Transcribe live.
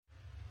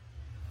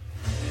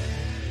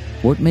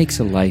What makes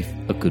a life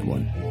a good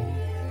one?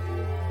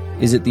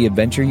 Is it the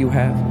adventure you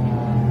have?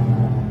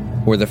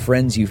 Or the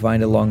friends you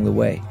find along the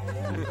way?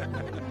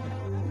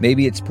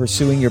 Maybe it's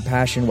pursuing your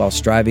passion while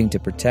striving to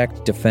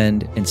protect,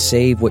 defend, and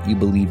save what you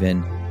believe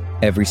in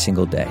every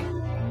single day.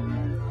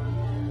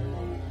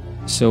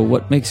 So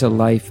what makes a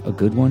life a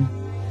good one?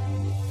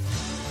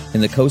 In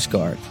the Coast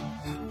Guard,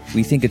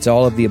 we think it's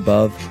all of the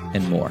above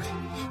and more.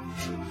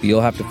 But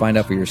you'll have to find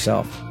out for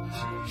yourself.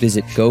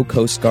 Visit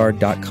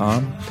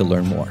gocoastguard.com to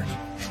learn more.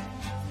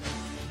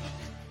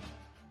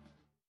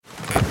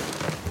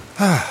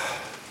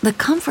 The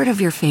comfort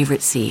of your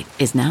favorite seat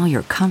is now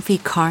your comfy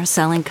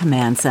car-selling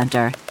command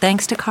center,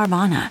 thanks to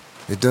Carvana.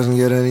 It doesn't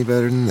get any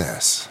better than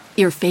this.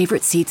 Your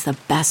favorite seat's the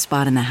best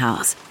spot in the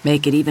house.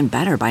 Make it even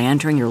better by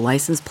entering your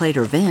license plate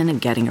or VIN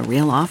and getting a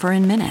real offer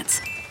in minutes.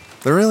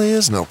 There really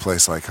is no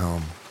place like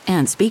home.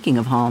 And speaking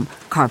of home,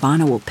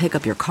 Carvana will pick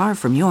up your car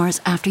from yours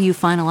after you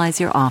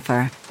finalize your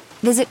offer.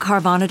 Visit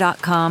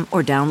Carvana.com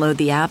or download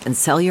the app and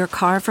sell your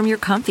car from your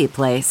comfy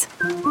place.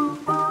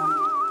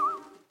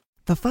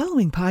 The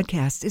following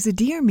podcast is a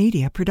Dear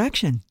Media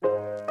production.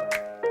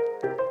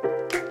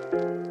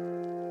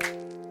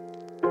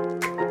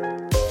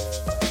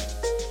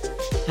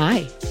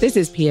 Hi, this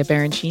is Pia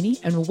Baroncini,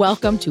 and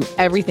welcome to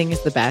Everything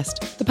is the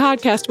Best, the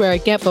podcast where I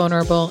get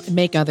vulnerable and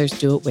make others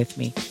do it with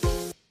me.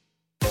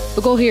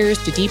 The goal here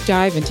is to deep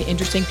dive into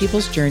interesting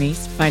people's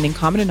journeys, finding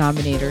common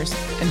denominators,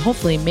 and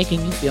hopefully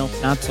making you feel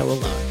not so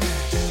alone.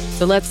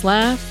 So let's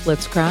laugh,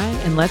 let's cry,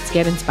 and let's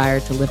get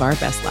inspired to live our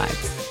best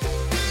lives.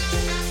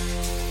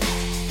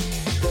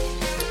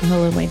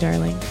 Hello, my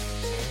darling.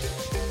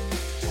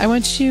 I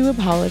want to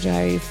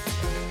apologize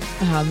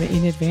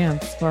in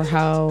advance for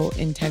how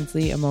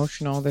intensely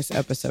emotional this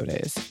episode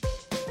is.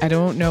 I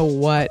don't know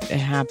what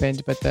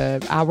happened, but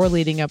the hour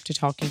leading up to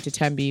talking to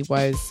Tembi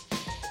was,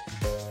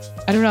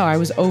 I don't know, I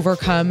was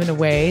overcome in a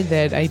way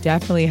that I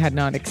definitely had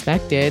not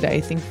expected.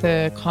 I think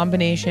the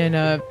combination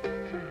of,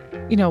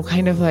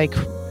 kind of like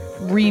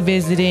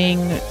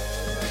revisiting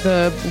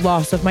the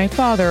loss of my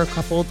father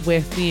coupled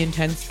with the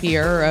intense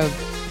fear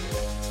of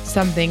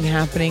something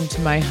happening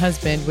to my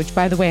husband, which,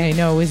 by the way, I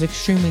know is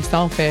extremely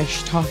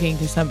selfish, talking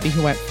to somebody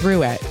who went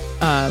through it.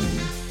 I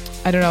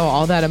don't know,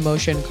 all that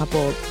emotion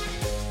coupled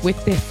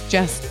with this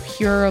just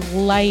pure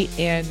light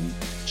and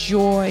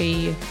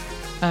joy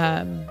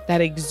that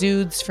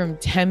exudes from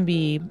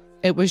Tembi.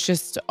 It was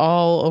just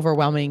all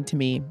overwhelming to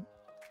me.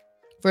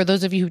 For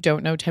those of you who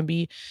don't know,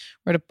 Tembi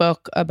wrote a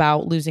book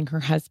about losing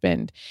her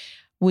husband.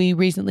 We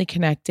recently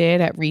connected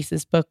at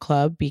Reese's Book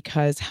Club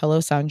because Hello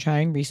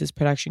Sunshine, Reese's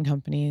production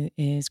company,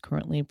 is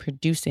currently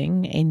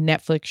producing a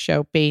Netflix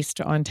show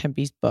based on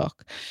Tembi's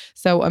book.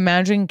 So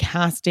imagine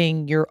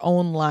casting your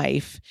own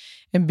life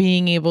and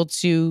being able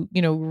to,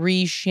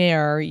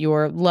 reshare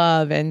your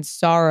love and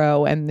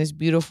sorrow and this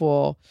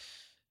beautiful,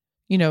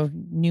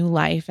 new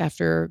life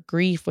after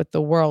grief with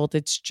the world.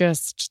 It's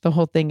just, the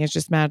whole thing is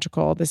just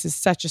magical. This is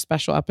such a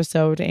special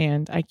episode,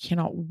 and I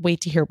cannot wait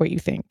to hear what you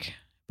think.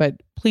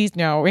 But please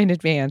know in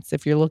advance,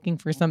 if you're looking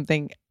for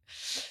something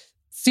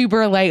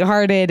super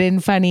lighthearted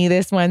and funny,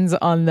 this one's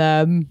on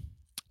the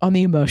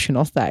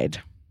emotional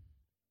side.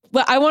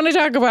 But I want to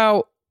talk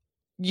about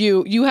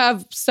you. You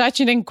have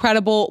such an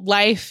incredible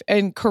life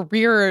and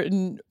career,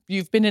 and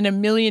you've been in a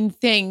million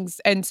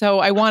things. And so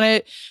I want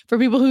to, for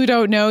people who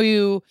don't know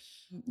you,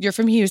 you're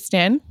from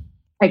Houston.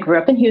 I grew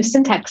up in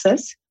Houston,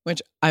 Texas.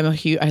 Which I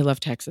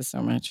love Texas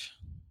so much.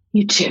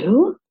 You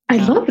do? I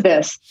love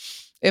this.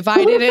 If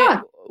I did it,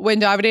 when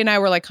Davide and I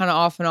were like kind of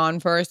off and on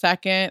for a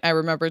second, I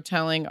remember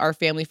telling our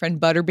family friend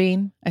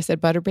Butterbean, I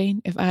said, Butterbean,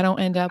 if I don't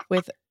end up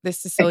with this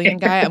Sicilian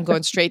guy, I'm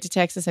going straight to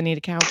Texas. I need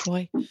a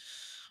cowboy.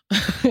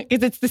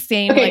 Because it's the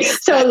same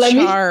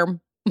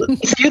charm.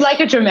 So you like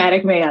a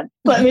dramatic man.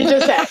 Let me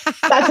just say.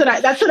 That's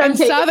what I'm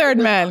taking.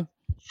 Southern men.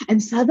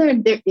 And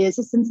Southern, there is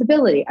a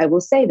sensibility. I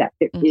will say that.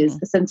 There is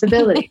a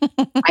sensibility.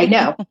 I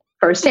know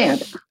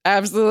firsthand.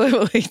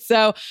 Absolutely.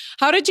 So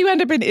how did you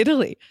end up in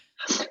Italy?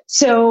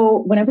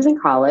 So when I was in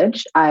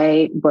college,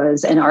 I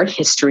was an art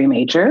history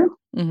major.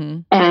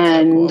 Mm-hmm.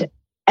 And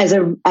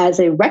cool. as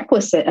a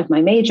requisite of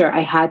my major, I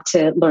had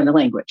to learn a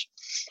language.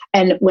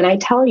 And when I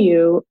tell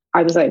you,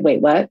 I was like, wait,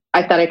 what?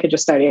 I thought I could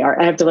just study art.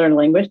 I have to learn a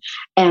language.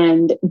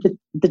 And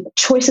the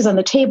choices on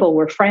the table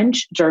were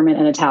French, German,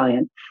 and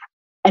Italian.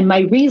 And my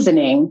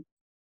reasoning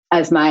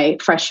as my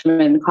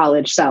freshman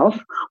college self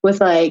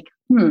was like,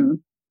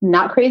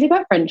 not crazy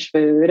about French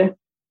food.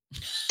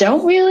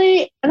 Not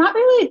really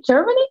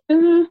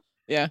Germany.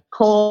 Yeah.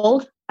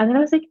 Cold. And then I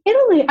was like,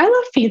 Italy. I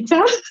love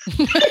pizza.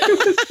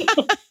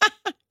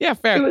 Yeah,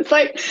 fair. It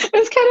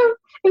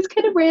was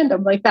kind of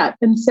random like that.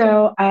 And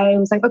so I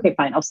was like, okay,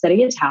 fine. I'll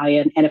study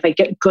Italian. And if I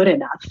get good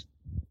enough,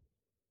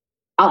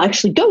 I'll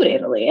actually go to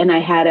Italy. And I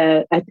had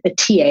a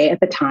TA at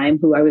the time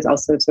who I was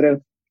also sort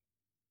of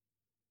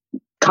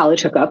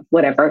college hookup,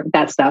 whatever,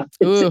 that stuff.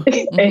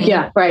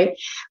 Yeah, right.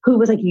 Who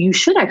was like, you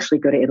should actually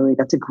go to Italy.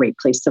 That's a great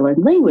place to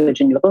learn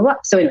language and blah, blah, blah.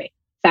 So anyway,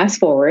 fast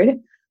forward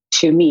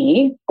to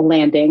me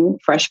landing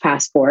fresh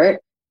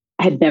passport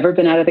had never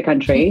been out of the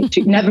country,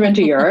 never been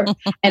to Europe,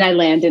 and I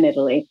land in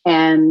Italy.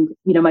 And,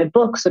 my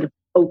book sort of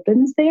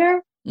opens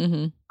there,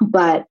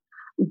 but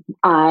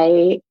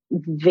I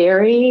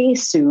very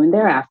soon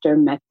thereafter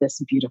met this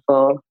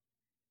beautiful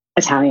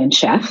Italian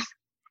chef.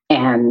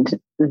 And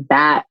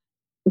that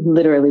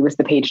literally was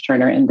the page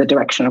turner in the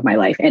direction of my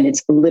life. And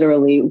it's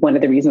literally one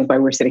of the reasons why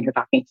we're sitting here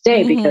talking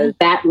today, because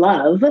that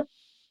love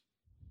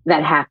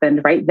that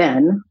happened right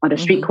then on a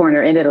street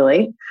corner in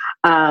Italy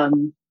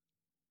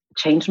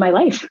changed my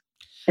life.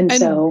 And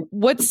so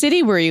what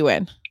city were you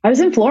in? I was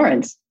in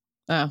Florence.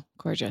 Oh,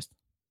 gorgeous.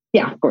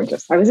 Yeah,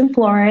 gorgeous. I was in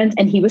Florence,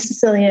 and he was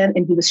Sicilian,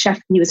 and he was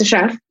a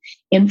chef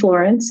in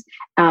Florence.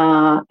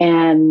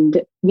 And,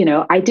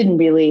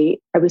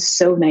 I was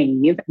so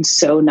naive and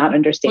so not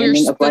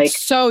understanding of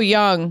so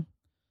young.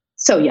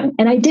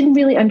 And I didn't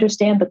really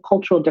understand the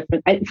cultural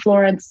difference.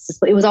 Florence,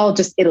 it was all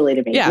just Italy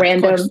to me. Yeah,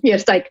 random,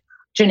 it's like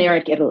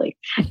generic Italy.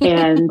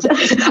 And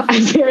I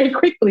very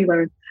quickly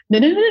learned,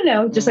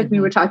 no. Just like we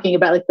were talking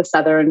about like the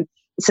Southern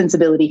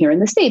sensibility here in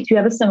the States, you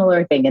have a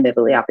similar thing in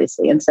Italy,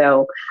 obviously. And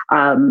so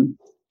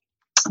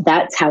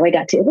that's how I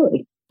got to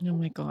Italy. Oh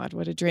my God,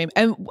 what a dream.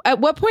 And at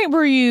what point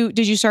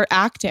did you start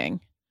acting?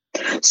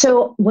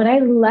 So when I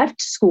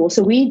left school,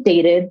 so we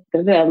dated,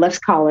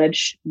 left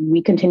college,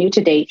 we continued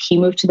to date. He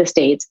moved to the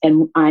States,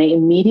 and I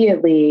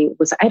immediately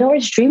I'd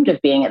always dreamed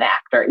of being an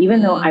actor,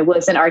 even though I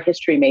was an art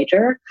history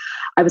major.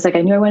 I was like,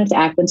 I knew I wanted to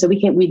act. And so we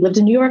lived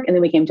in New York, and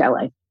then we came to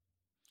LA.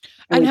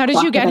 And how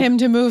did you get him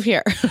to move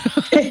here?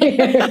 Because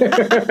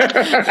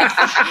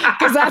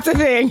that's a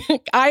thing.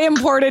 I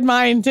imported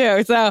mine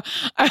too. So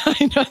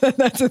I know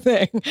that's a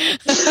thing.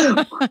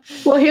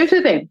 Well, here's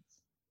the thing.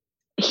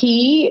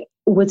 He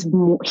was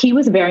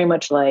very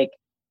much like,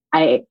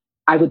 I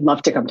would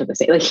love to come to the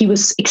States. Like, he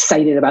was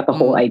excited about the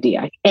whole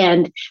idea.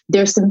 And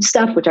there's some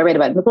stuff which I read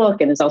about in the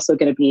book, and is also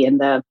going to be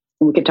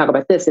we can talk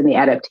about this in the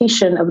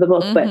adaptation of the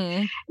book, but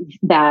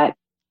that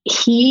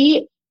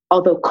he,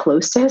 although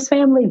close to his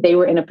family, they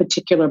were in a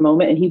particular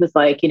moment, and he was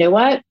like, you know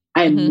what?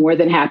 I'm more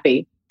than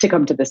happy to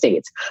come to the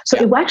States. So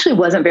it actually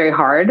wasn't very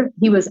hard.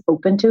 He was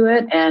open to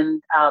it.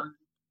 And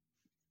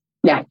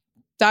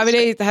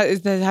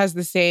Davide has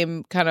the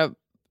same kind of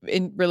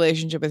in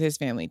relationship with his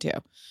family too,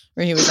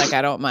 where he was like,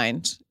 I don't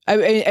mind.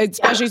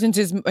 Especially since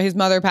his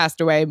mother passed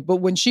away. But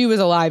when she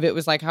was alive, it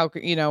was like, how,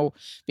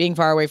 being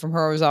far away from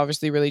her was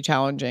obviously really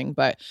challenging.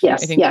 But I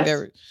think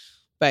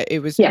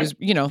it was,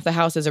 the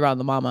house is around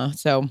the mama.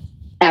 So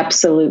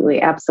Absolutely.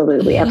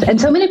 And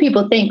so many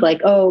people think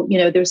like,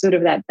 there's sort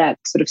of that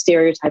sort of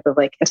stereotype of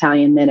like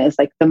Italian men as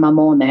like the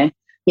mamone,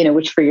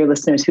 which for your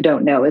listeners who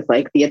don't know is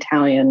like the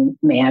Italian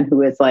man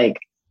who is like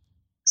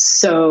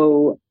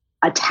so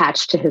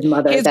attached to his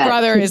mother. His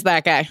brother is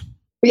that guy.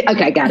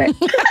 Okay, got it.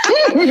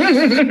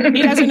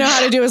 He doesn't know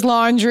how to do his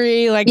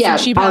laundry. Like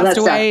since she passed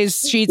away, his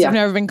sheets have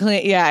never been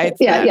clean. Yeah.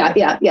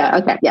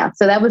 Okay. Yeah.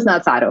 So that was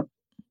not Sato.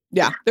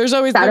 Yeah, there's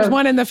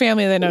one in the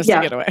family that knows to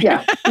get away.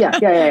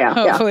 Yeah.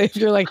 Hopefully, if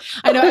you're like,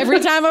 I know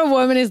every time a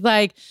woman is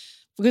like,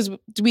 because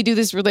we do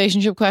this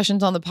relationship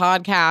questions on the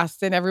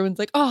podcast, and everyone's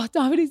like, "Oh,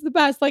 Davide's the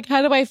best. Like,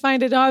 how do I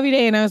find a Davide?"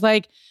 And I was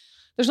like,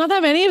 "There's not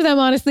that many of them,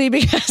 honestly,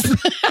 because."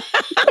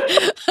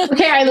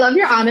 Okay, I love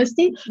your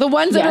honesty. The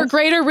ones that are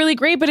great are really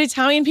great, but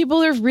Italian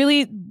people are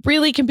really,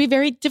 really can be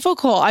very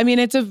difficult. I mean,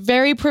 it's a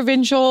very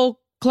provincial,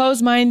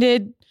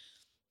 closed-minded.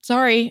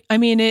 Sorry. I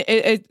mean,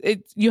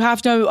 it you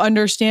have to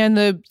understand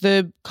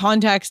the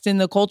context and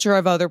the culture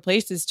of other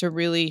places to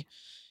really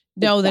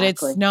know that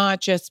it's not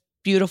just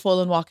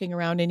beautiful and walking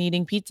around and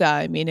eating pizza.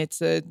 I mean,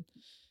 it's a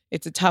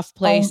tough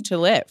place to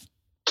live.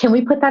 Can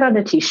we put that on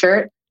a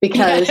t-shirt?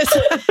 Because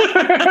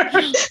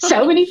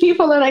so many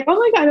people are like, oh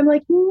my God. I'm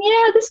like,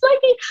 yeah, this might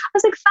be, I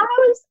was like, Sato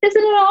is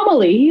an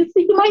anomaly.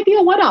 He might be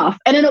a one-off.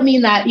 And I don't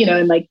mean that,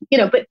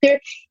 but there,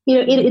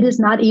 it is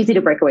not easy to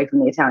break away from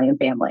the Italian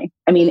family.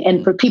 I mean,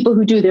 and for people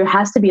who do, there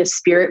has to be a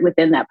spirit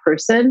within that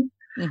person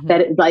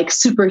that it like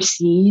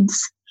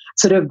supersedes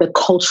sort of the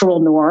cultural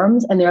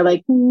norms. And they're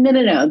like,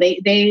 no.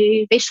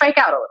 They strike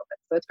out a little bit.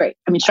 So it's great.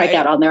 I mean, strike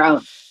out on their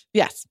own.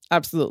 Yes,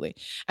 absolutely.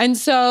 And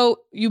so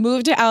you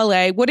moved to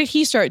LA. What did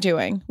he start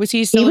doing? Was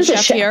he still a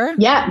chef here?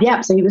 Yeah.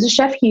 So he was a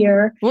chef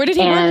here. Where did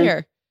he work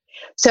here?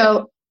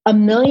 So a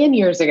million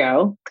years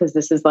ago, because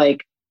this is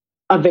like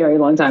a very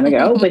long time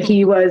ago, but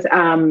he was,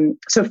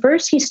 so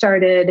first he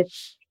started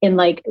in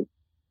like,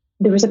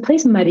 there was a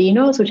place,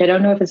 Marino's, which I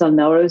don't know if it's on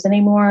Melrose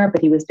anymore,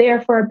 but he was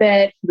there for a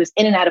bit. He was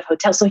in and out of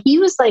hotels. So he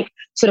was like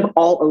sort of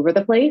all over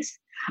the place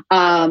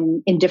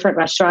in different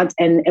restaurants.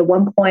 And at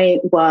one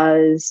point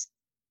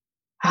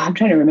I'm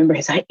trying to remember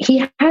he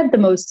had the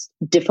most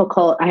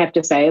difficult, I have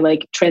to say,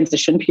 like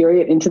transition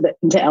period into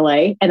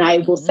LA. And I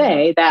will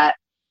say that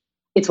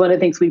it's one of the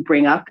things we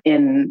bring up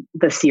in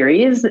the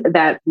series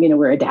that,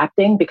 we're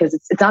adapting, because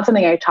it's not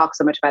something I talk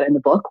so much about in the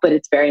book, but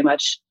it's very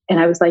much, and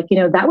I was like,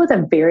 that was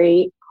a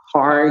very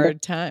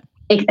hard time.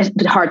 It was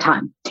a hard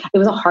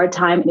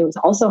time. And it was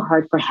also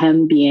hard for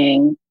him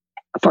being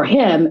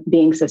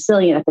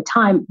Sicilian at the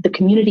time. The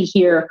community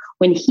here,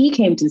 when he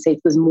came to the States,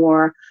 was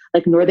more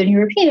like Northern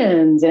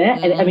Europeans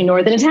and I mean,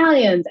 Northern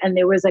Italians. And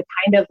there was a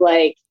kind of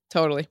like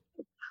totally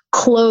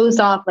closed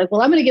off, like,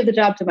 well, I'm going to give the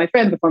job to my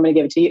friend before I'm going to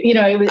give it to you. You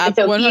know, it was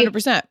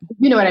 100%.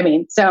 You know what I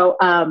mean? So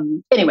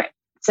anyway,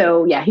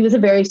 so yeah, he was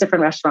at various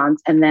different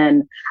restaurants. And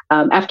then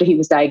after he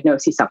was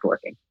diagnosed, he stopped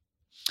working.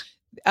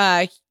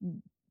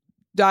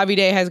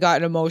 Davide has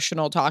gotten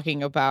emotional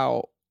talking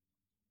about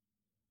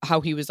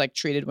how he was like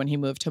treated when he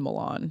moved to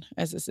Milan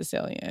as a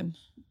Sicilian.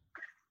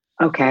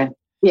 Okay.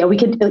 Yeah, we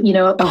could, you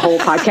know, a whole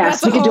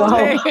podcast. We could do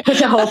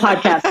it's a whole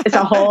podcast. It's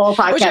a whole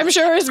podcast. Which I'm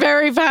sure is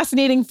very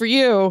fascinating for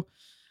you.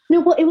 No,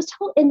 well, it was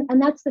told,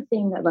 and that's the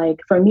thing that, like,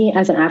 for me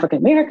as an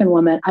African-American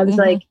woman, I was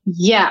like,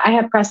 yeah, I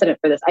have precedent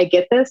for this. I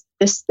get this.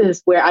 This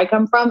is where I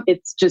come from.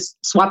 It's just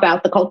swap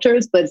out the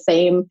cultures, but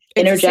same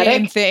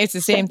energetic. It's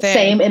the same thing.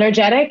 Same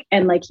energetic.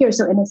 And like here,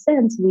 so in a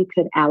sense, we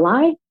could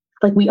ally.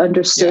 Like we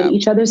understood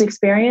each other's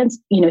experience.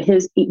 You know,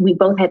 we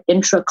both had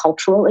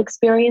intracultural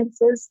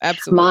experiences.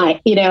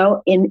 Absolutely.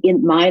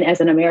 In mine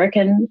as an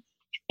American,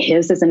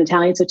 his as an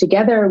Italian. So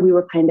together we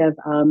were kind of,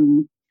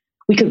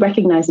 we could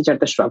recognize each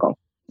other's struggle.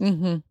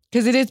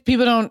 Because it is,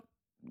 people don't,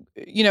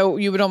 you know,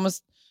 you would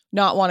almost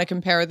not want to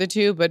compare the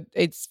two, but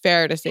it's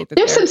fair to say that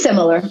there's some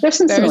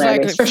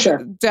similarities for sure.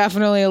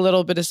 Definitely a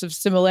little bit of some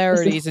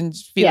similarities and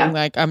feeling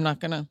like I'm not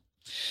gonna,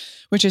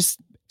 which is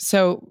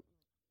so.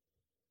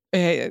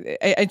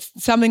 It's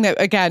something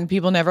that, again,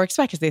 people never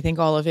expect because they think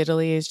all of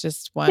Italy is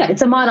just one. Yeah,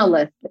 it's a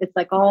monolith. It's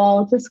like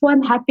all just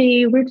one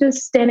happy. We're just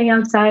standing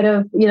outside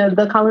of, you know,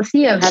 the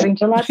Colosseum having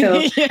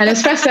gelato and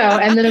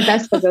espresso, and then a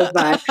Vespa goes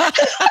by,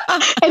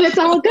 and it's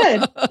all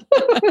good.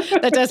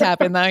 That does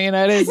happen, though. You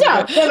know, it is.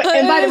 Yeah,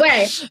 and by the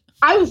way,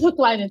 I was hook,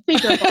 line, and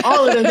sinker for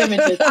all of those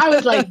images. I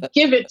was like,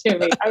 give it to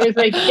me. I was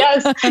like,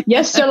 yes,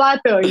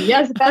 gelato,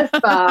 yes,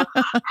 Vespa.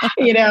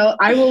 You know,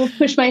 I will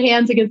push my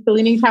hands against the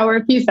Leaning Tower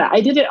of Pisa.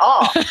 I did it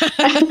all.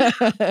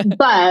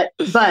 but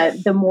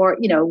the more,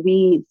 you know,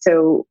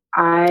 because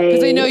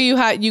I know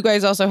you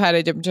guys also had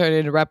a different, sorry to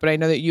interrupt, but I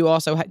know that you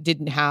also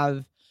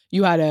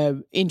you had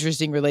a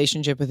interesting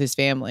relationship with his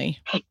family.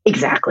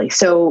 Exactly.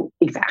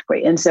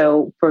 And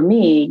so for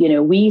me, you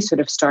know, we sort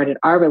of started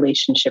our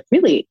relationship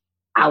really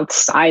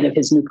outside of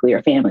his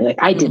nuclear family. Like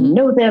I didn't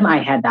know them.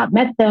 I had not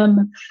met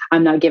them.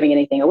 I'm not giving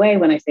anything away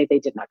when I say they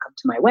did not come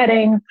to my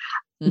wedding,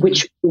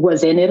 which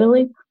was in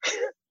Italy.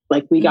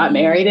 Like we got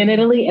married in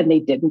Italy and they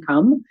didn't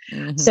come.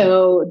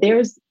 So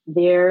there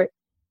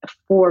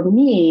for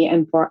me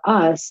and for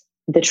us,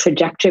 the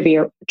trajectory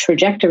of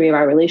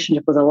our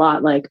relationship was a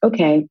lot like,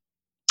 okay,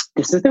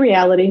 this is the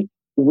reality.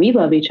 We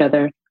love each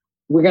other.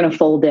 We're going to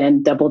fold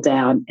in, double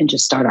down, and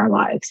just start our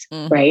lives.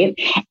 Right.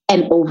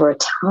 And over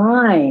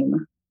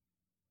time,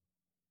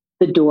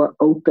 the door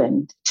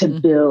opened to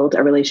build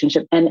a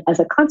relationship. And as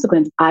a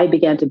consequence, I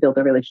began to build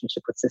a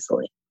relationship with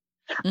Sicily.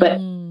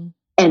 And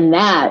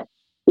that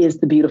is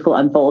the beautiful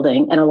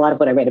unfolding. And a lot of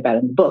what I read about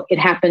in the book,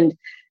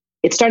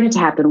 it started to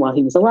happen while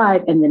he was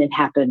alive. And then it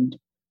happened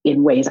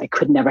in ways I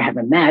could never have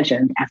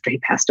imagined after he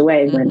passed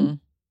away, when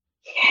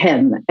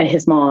him and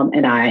his mom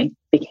and I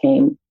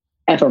became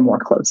ever more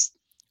close.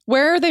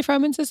 Where are they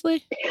from in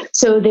Sicily?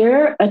 So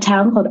they're a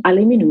town called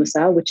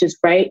Aliminusa, which is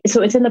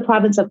so it's in the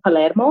province of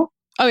Palermo.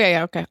 Oh,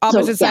 yeah. Okay.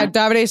 Opposite side.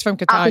 Davide's from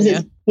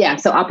Catania.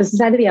 So opposite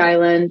side of the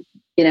island,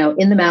 you know,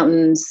 in the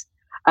mountains.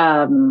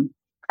 I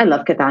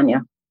love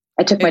Catania.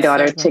 I took my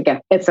daughter to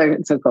get, it's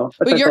so cool.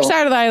 But your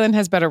side of the island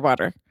has better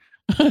water.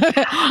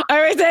 I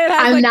always say it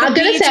has, I'm not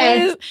going to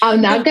say.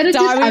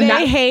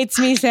 Davide hates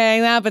me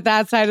saying that, but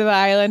that side of the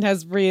island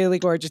has really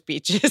gorgeous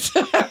beaches.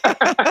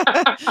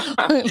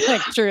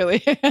 Like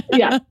truly.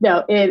 Yeah.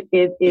 No, it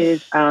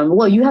is.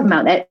 Well, you have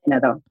Mount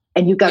Etna though.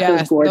 And you've got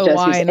those gorgeous,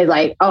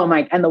 like, oh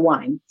my, and the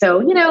wine.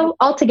 So, you know,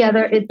 all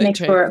together, it makes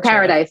for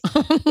paradise.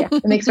 Yeah,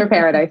 it makes for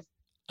paradise.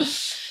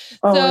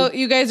 So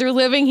you guys are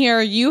living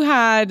here. You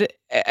had,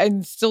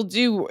 and still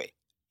do,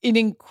 an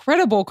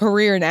incredible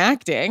career in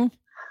acting.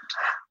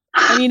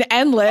 I mean,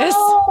 endless.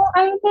 Oh,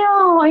 I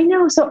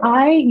know. So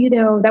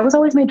that was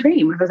always my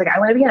dream. I was like, I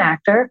want to be an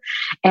actor.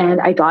 And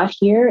I got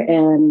here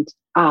and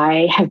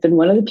I have been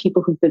one of the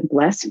people who've been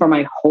blessed for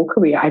my whole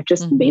career. I've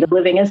just made a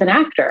living as an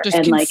actor. Just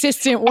and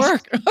consistent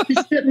work.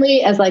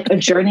 Consistently as like a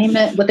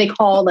journeyman, what they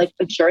call like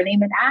a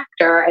journeyman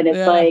actor. And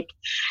it's like,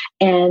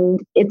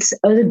 and it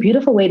was a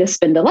beautiful way to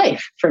spend a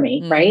life for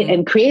me, right?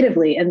 And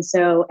creatively. And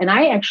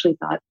I actually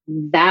thought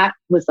that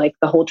was like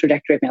the whole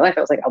trajectory of my life.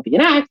 I was like, I'll be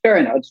an actor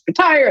and I'll just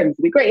retire and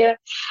it'll be great.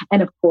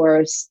 And of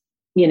course,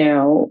 you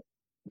know,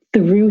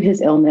 through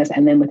his illness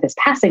and then with his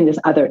passing,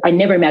 I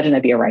never imagined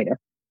I'd be a writer.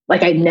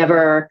 Like I didn't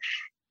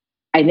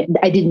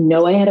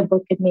know I had a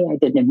book in me. I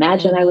didn't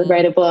imagine I would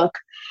write a book.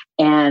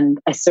 And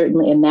I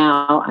certainly, and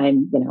now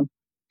I'm, you know,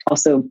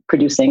 also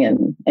producing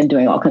and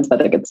doing all kinds of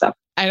other good stuff.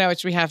 I know,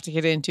 which we have to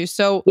get into.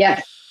 So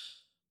yeah,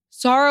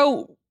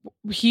 Saro,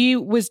 he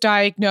was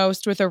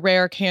diagnosed with a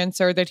rare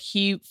cancer that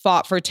he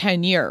fought for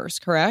 10 years,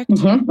 correct?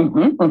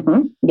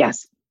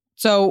 Yes.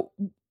 So,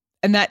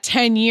 and that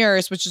 10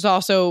 years, which is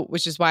why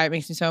it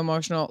makes me so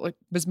emotional,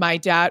 was my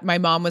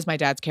mom was my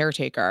dad's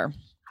caretaker.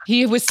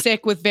 He was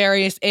sick with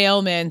various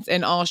ailments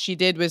and all she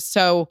did was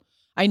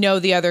I know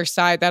the other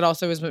side. That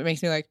also is what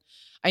makes me like,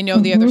 I know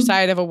the other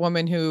side of a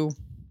woman who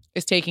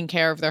is taking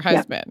care of their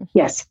husband.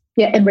 Yeah. Yes.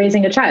 Yeah. And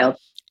raising a child.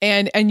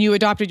 And you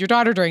adopted your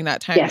daughter during that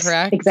time, yes,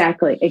 correct?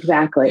 Exactly.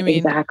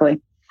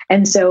 Exactly.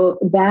 And so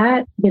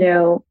that,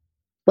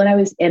 when I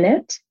was in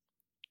it,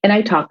 and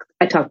I talk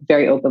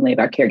very openly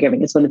about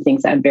caregiving. It's one of the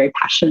things that I'm very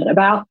passionate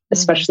about,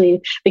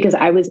 especially because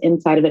I was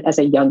inside of it as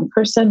a young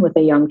person with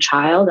a young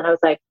child. And I was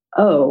like,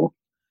 oh,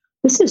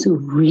 this is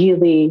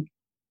really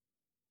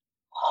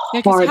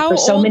hard for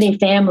so many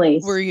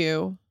families. Were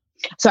you?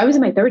 So I was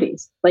in my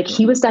 30s. Like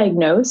he was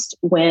diagnosed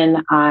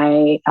when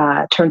I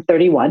turned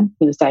 31.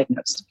 He was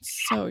diagnosed.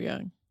 So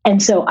young.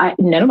 And so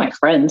none of my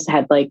friends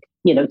had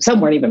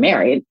some weren't even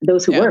married.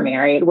 Those who were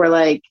married were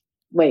like,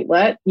 wait,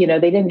 what? They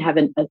didn't have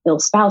an ill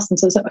spouse. And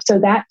so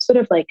that sort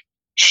of like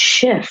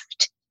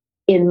shift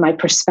in my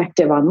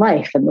perspective on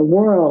life and the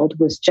world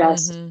was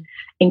just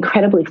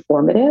incredibly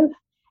formative.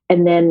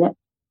 And then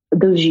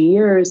those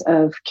years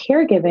of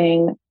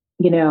caregiving,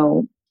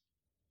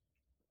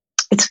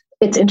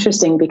 it's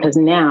interesting because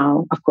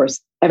now, of course,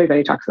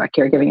 everybody talks about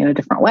caregiving in a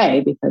different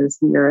way because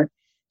we're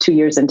 2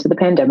 years into the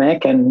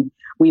pandemic and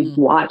we've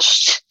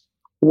watched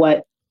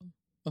what,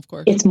 of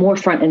course, it's more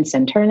front and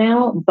center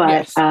now,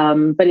 but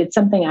it's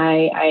something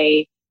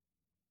I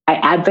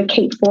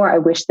advocate for. I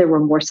wish there were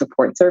more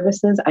support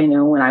services. I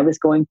know when I was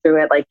going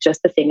through it, like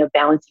just the thing of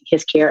balancing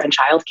his care and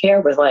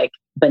childcare was like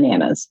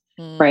bananas,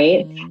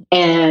 right?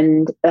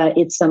 And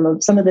it's some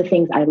of the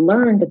things I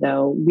learned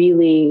though,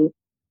 really,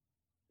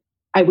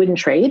 I wouldn't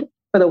trade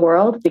for the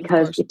world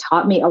because it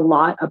taught me a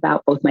lot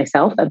about both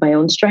myself and my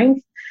own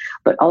strength,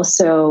 but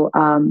also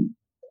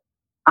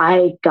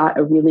I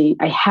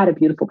had a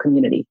beautiful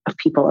community of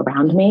people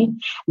around me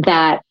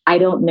that I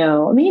don't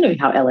know. I mean, you know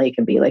how LA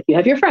can be like, you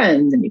have your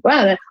friends and you go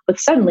out, but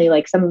suddenly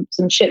like some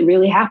shit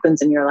really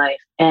happens in your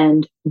life.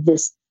 And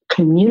this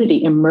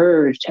community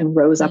emerged and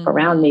rose up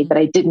around me that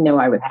I didn't know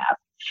I would have.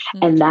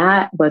 And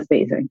that was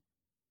amazing.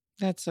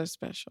 That's so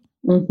special.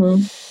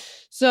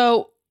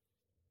 So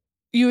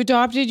you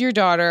adopted your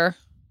daughter.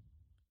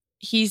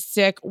 He's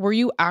sick. Were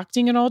you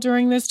acting at all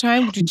during this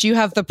time? Did you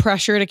have the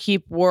pressure to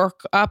keep work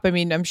up? I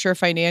mean, I'm sure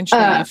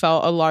financially you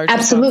felt a large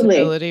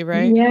responsibility,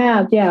 right?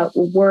 Yeah.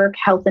 Work,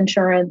 health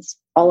insurance,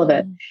 all of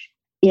it,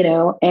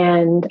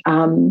 and,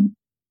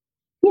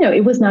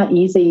 it was not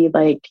easy,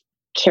 like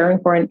caring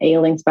for an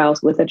ailing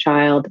spouse with a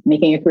child,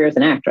 making a career as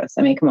an actress.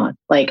 I mean, come on.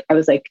 Like, I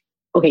was like,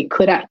 okay,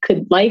 could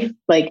life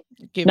like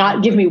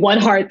give me one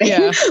hard thing?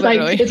 Yeah,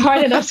 like it's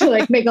hard enough to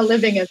like make a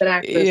living as an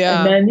actress.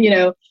 Yeah. And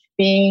then,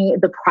 being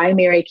the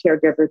primary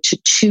caregiver to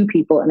two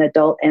people, an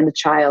adult and a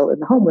child in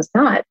the home was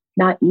not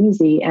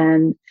easy.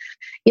 And,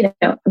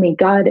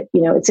 God,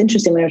 it's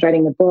interesting when I was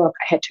writing the book,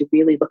 I had to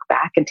really look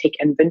back and take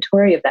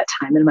inventory of that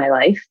time in my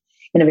life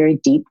in a very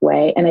deep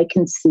way. And I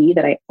can see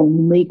that I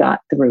only got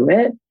through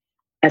it,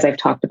 as I've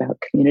talked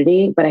about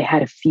community, but I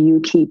had a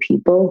few key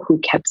people who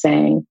kept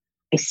saying,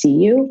 I see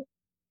you.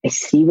 I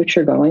see what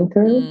you're going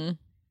through.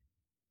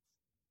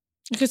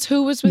 Because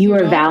who was with you? You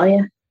were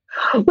valiant.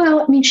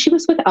 Well, I mean, she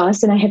was with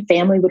us and I had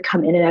family would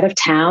come in and out of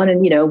town.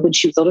 And, when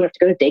she was old enough to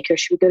go to daycare,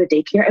 she would go to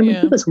daycare. And when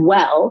he was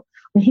well,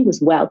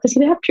 because he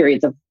would have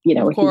periods of,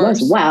 where he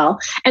was well.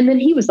 And then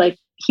he was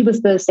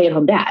the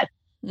stay-at-home dad,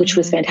 which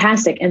was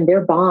fantastic. And their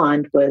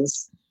bond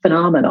was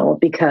phenomenal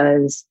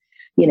because,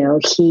 he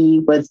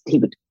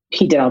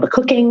did all the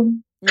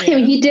cooking. Yeah. I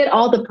mean, he did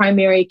all the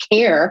primary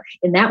care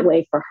in that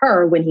way for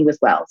her when he was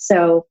well.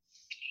 So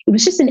it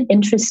was just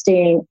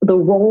the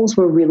roles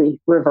were really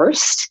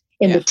reversed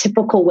in the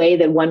typical way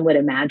that one would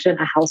imagine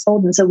a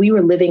household. And so we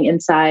were living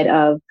inside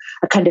of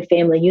a kind of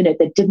family unit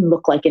that didn't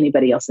look like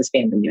anybody else's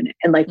family unit.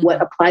 And like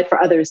what applied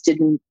for others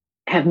didn't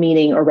have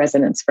meaning or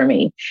resonance for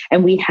me.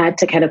 And we had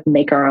to kind of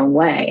make our own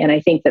way. And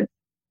I think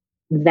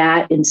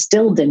that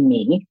instilled in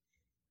me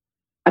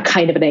a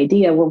kind of an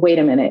idea, well, wait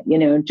a minute,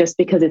 just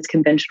because it's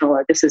conventional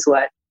or this is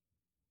what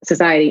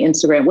society,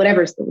 Instagram,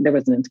 whatever, there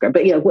was an Instagram,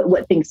 but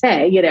what things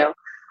say,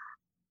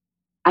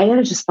 I got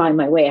to just find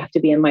my way. I have to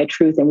be in my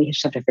truth and we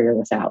just have to figure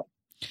this out.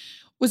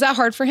 Was that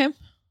hard for him?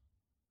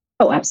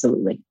 Oh,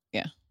 absolutely.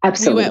 Yeah.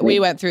 Absolutely. We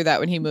went through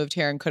that when he moved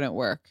here and couldn't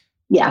work.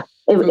 Yeah.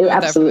 It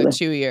absolutely. For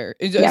 2 years.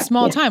 It's a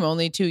small time,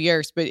 only 2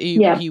 years, but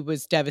he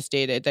was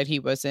devastated that he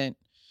wasn't.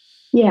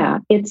 Yeah.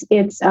 It's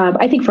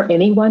I think for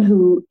anyone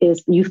who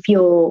you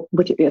feel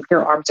if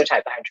your arms are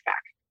tied behind your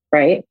back.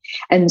 Right.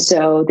 And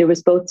so there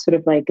was both sort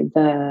of like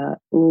the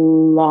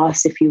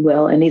loss, if you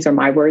will. And these are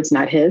my words,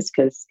 not his,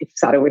 because if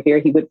Sada were here,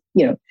 he would,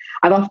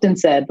 I've often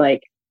said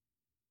like,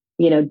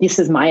 this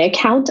is my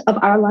account of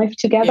our life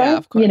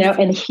together,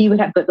 and he would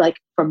have, but like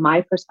from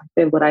my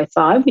perspective, what I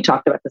saw, and we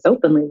talked about this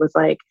openly, was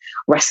like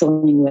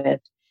wrestling with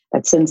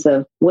that sense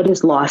of what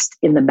is lost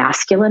in the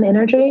masculine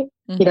energy,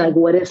 like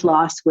what is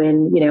lost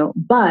when,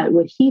 but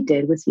what he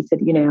did was he said,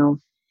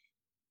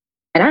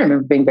 and I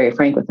remember being very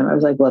frank with him. I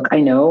was like, look,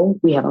 I know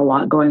we have a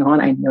lot going on.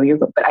 I know you're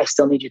good, but I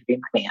still need you to be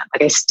my man.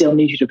 Like I still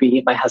need you to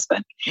be my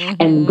husband.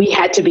 And we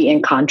had to be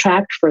in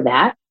contract for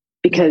that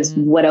because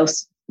what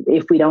else,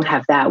 if we don't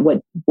have that,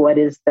 what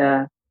is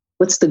the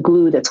what's the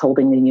glue that's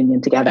holding the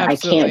union together?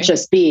 Absolutely. I can't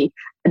just be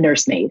a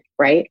nursemaid,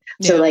 right?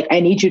 So like, I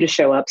need you to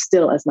show up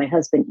still as my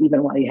husband,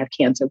 even while you have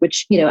cancer,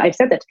 which, I've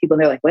said that to people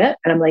and they're like, what?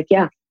 And I'm like,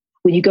 yeah,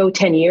 when you go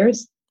 10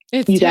 years,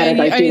 you gotta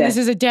like do that. This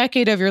is a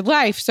decade of your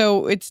life.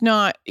 So it's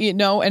not,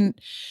 and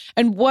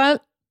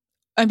what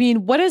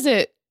is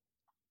it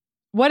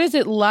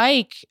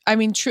like? I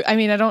mean,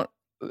 I don't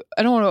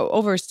want to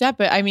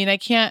overstep it. I mean,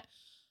 it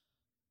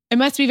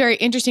must be very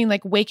interesting,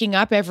 like waking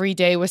up every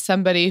day with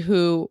somebody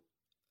who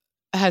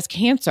has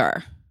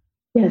cancer.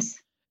 Yes.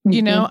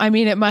 Mm-hmm.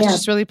 It must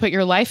just really put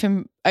your life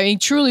in,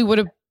 truly would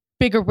a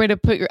bigger way to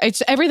put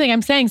it's everything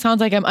I'm saying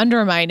sounds like I'm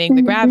undermining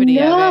the gravity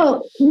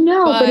of it.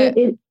 No,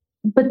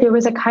 but there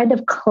was a kind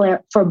of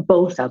for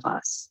both of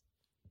us,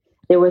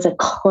 there was a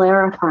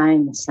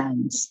clarifying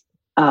sense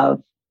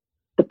of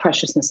the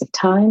preciousness of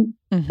time,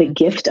 the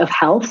gift of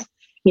health.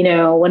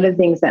 One of the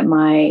things that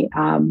my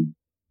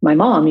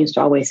mom used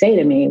to always say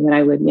to me when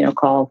I would,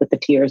 call with the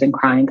tears and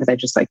crying because I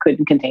just like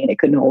couldn't contain it,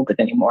 couldn't hold it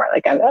anymore.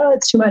 Like,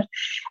 it's too much.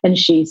 And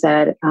she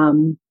said,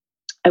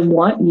 I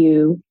want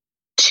you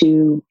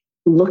to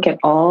look at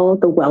all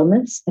the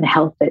wellness and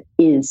health that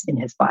is in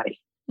his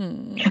body.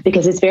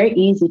 Because it's very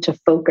easy to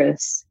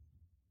focus.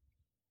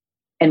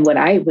 And what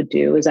I would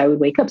do is I would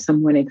wake up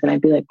some mornings and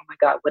I'd be like, oh my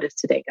God, what is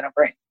today going to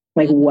bring?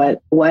 Like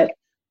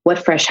what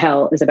fresh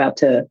hell is about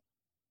to,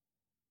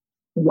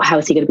 how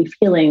is he going to be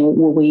feeling?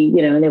 Will we,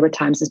 and there were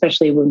times,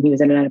 especially when he was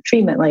in and out of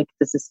treatment, like,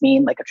 does this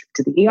mean like a trip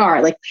to the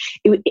ER? Like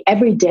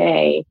every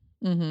day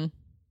I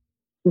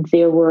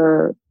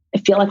feel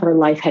like our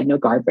life had no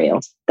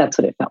guardrails. That's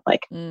what it felt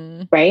like.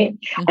 Right.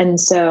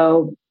 And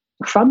so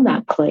from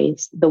that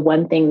place, the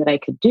one thing that I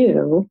could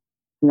do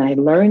and that I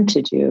learned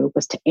to do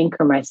was to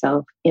anchor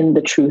myself in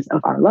the truth of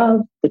our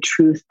love, the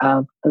truth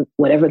of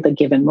whatever the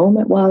given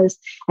moment was.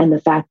 And the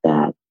fact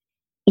that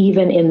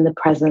even in the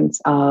presence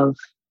of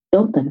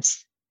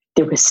illness,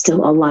 there was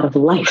still a lot of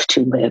life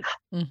to live.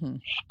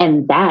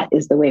 And that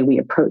is the way we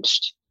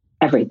approached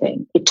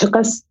everything. It took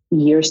us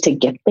years to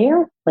get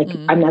there. Like,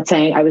 I'm not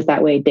saying I was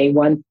that way day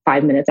one,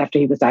 5 minutes after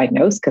he was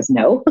diagnosed, because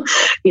no,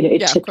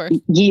 it took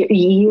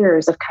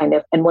years of kind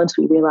of, and once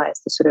we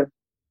realized the sort of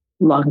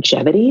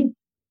longevity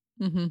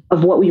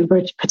of what we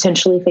were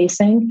potentially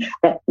facing,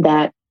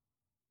 that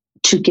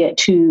to get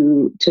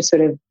to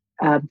sort of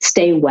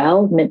stay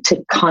well meant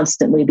to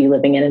constantly be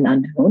living in an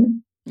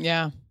unknown.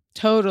 Yeah,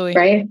 totally.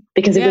 Right.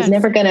 Because it was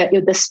never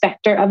the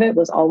specter of it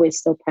was always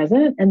still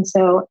present. And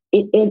so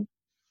it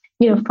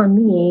for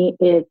me,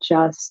 it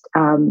just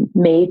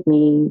made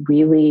me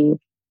really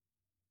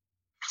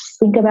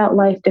think about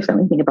life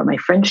differently, think about my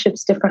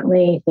friendships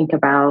differently, think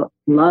about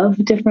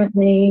love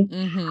differently.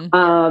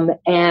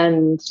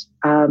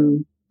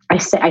 I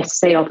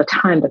say all the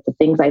time that the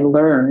things I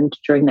learned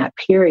during that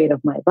period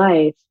of my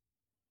life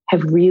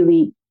have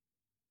really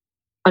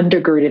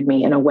undergirded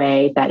me in a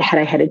way that had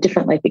I had a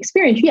different life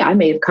experience, I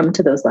may have come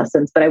to those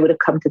lessons, but I would have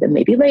come to them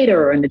maybe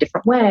later or in a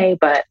different way.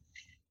 But,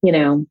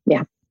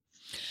 yeah.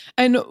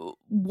 And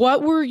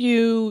what were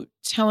you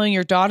telling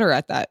your daughter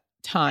at that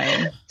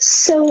time?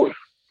 So,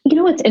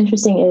 what's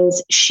interesting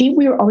is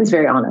we were always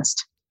very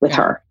honest with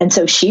her. And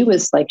so she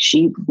was like,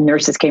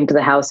 nurses came to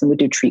the house and would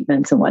do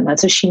treatments and whatnot.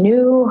 So she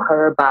knew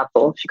her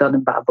Babbo. She called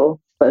him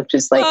Babbo, but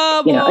just like,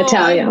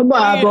 Italian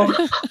Babbo,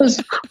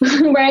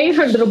 right?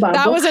 Her little Babbo.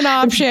 That was an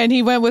option.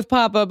 He went with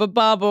Papa, but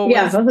Babbo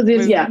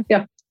was...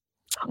 Yeah.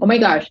 Oh my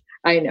gosh.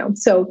 I know.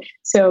 So,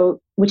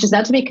 which is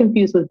not to be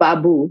confused with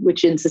babu,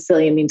 which in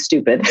Sicilian means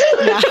stupid.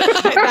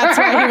 That's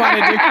why he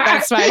wanted to.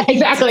 That's why.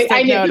 Exactly.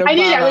 I knew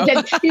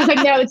that. He was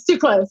like, no, it's too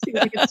close. He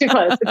was like, it's too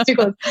close. It's too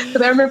close.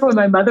 Because I remember when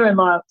my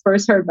mother-in-law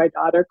first heard my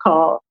daughter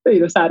call,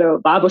 Sado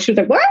Babu, she was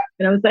like, what?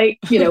 And I was like,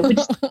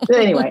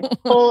 anyway,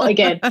 whole,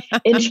 again,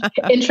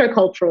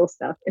 intracultural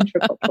stuff.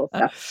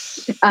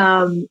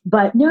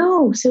 But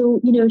no, so,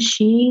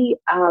 she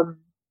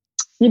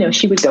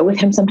would go with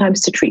him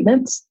sometimes to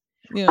treatments.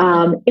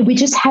 We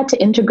just had to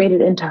integrate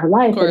it into her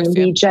life.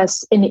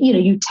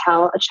 You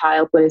tell a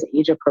child what is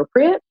age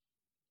appropriate.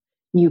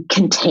 You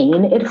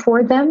contain it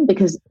for them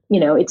because,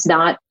 it's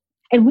not,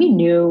 and we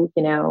knew,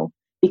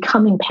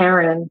 becoming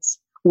parents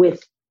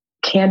with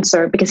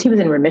cancer, because he was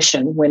in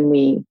remission when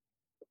we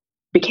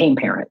became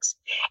parents.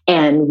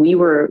 And we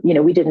were,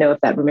 we didn't know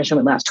if that remission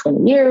would last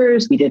 20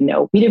 years. We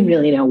didn't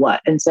really know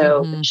what. And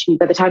so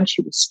by the time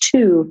she was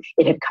 2,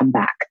 it had come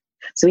back.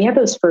 So we had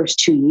those first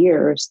 2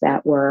 years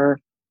that were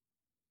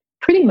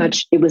pretty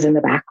much, it was in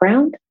the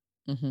background,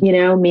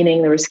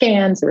 meaning there were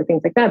scans, there were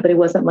things like that, but it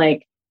wasn't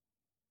like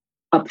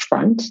up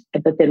front.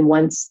 But then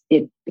once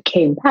it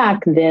came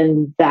back,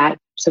 then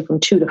so from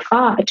 2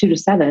 to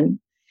 7,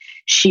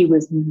 she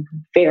was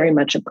very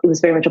much a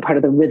part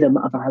of the rhythm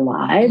of our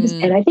lives.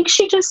 And I think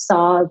she just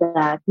saw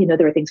that, there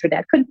were things her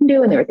dad couldn't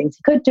do and there were things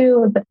he could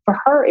do. But for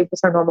her, it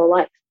was her normal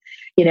life,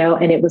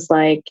 and it was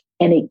like,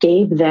 and it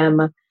gave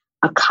them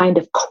a kind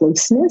of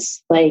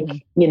closeness, like,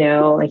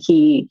 like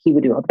he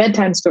would do a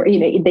bedtime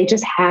story, they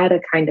just had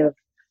a kind of,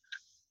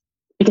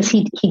 because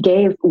he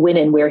gave when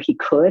and where he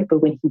could, but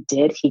when he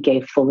did, he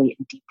gave fully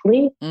and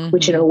deeply,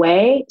 which in a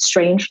way,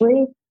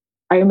 strangely,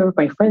 I remember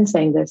my friend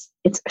saying this.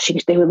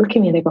 They would look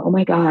at me and they go, "Oh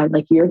my God,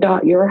 like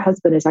your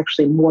husband is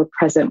actually more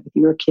present with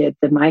your kid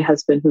than my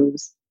husband,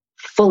 who's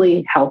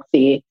fully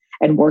healthy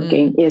and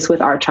working, is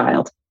with our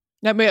child."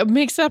 That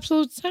makes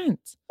absolute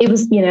sense. It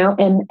was,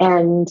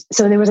 and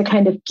so there was a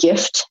kind of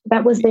gift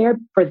that was there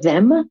for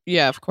them.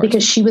 Yeah, of course.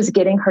 Because she was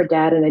getting her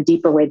dad in a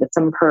deeper way that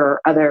some of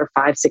her other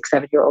 5, 6,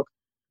 7-year-old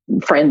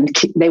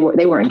friends, they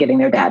weren't getting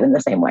their dad in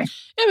the same way.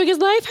 Yeah, because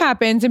life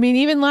happens. I mean,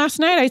 even last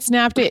night I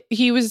snapped it.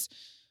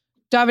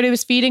 Davide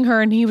was feeding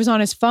her and he was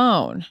on his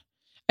phone.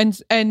 And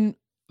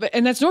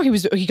that's normal.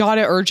 He got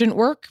an urgent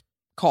work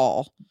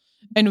call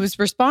and was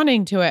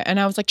responding to it. And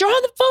I was like, "You're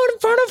on the phone in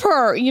front of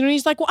her."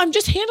 He's like, "Well, I'm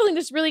just handling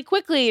this really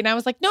quickly." And I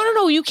was like,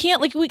 no, you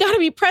can't, like, we got to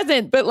be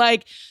present. But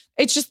like,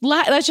 it's just,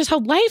 that's just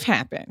how life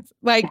happens.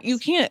 Like, you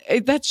can't,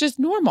 that's just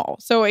normal.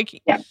 So I could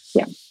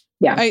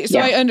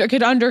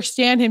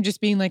understand him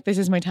just being like, this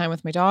is my time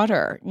with my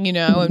daughter,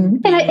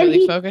 and being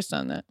really focused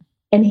on that.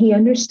 And he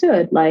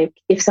understood, like,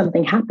 if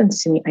something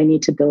happens to me, I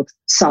need to build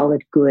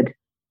solid, good,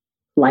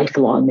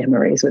 lifelong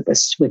memories with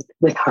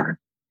her,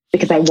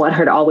 because I want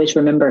her to always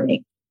remember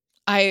me.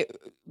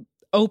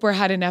 Oprah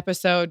had an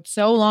episode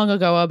so long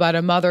ago about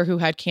a mother who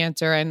had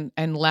cancer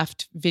and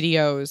left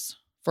videos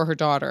for her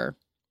daughter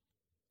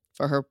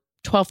for her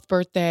 12th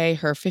birthday,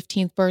 her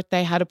 15th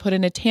birthday, how to put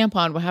in a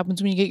tampon, what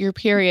happens when you get your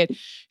period.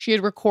 She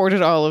had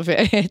recorded all of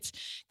it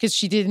because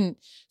she didn't.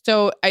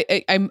 So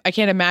I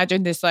can't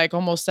imagine this like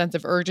almost sense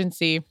of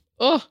urgency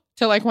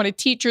to like want to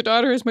teach your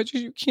daughter as much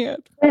as you can.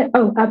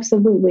 Oh,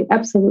 absolutely.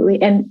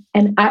 Absolutely. And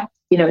I,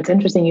 it's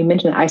interesting you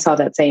mentioned I saw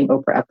that same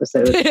Oprah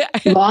episode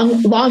long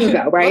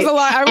ago, right?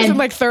 I was in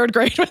like third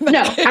grade when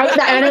that I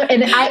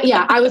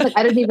was like,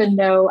 I didn't even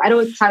know. I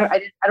don't know if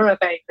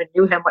I even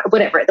knew him.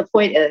 Whatever. The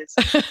point is,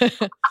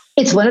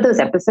 it's one of those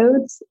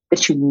episodes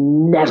that you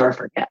never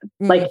forget.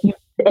 Mm-hmm. Like,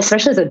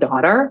 especially as a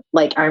daughter,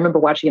 like I remember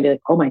watching it and be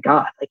like, "Oh my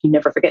God," like you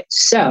never forget.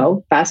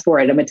 So fast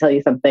forward, I'm going to tell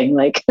you something.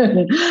 Like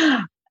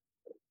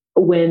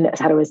when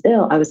Sado was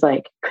ill, I was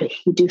like, could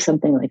he do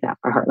something like that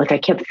for her? Like I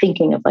kept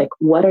thinking of like,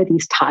 what are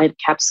these time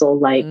capsule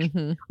like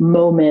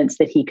moments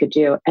that he could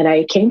do? And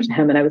I came to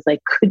him and I was like,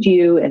 could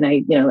you? And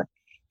he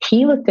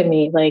looked at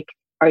me like,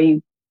 are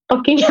you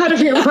fucking out of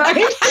your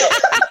mind?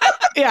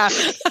 Yeah.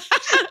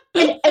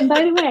 and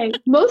by the way,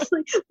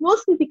 mostly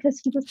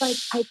because he was like,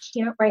 I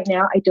can't right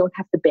now. I don't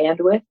have the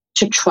bandwidth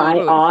to try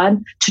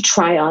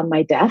on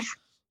my death.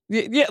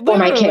 Yeah, or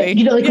my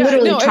kid,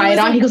 try it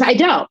on. He goes, I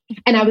don't.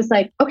 And I was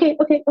like, okay.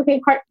 No,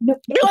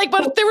 you're like,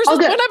 but there was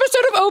one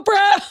episode of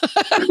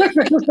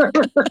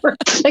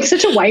Oprah. Like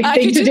such a wife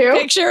thing to do.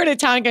 Picture an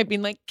Italian guy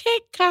being like, che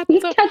cazzo.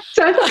 Che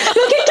cazzo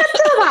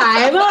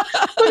vai?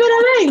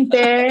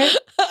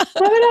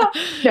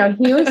 No,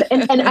 he was,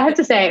 and I have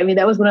to say, I mean,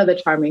 that was one of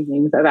the charming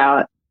things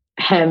about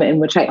him, and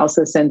which I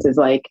also sense is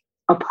like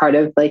a part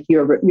of like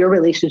your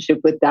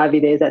relationship with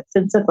Davide, is that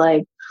sense of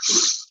like,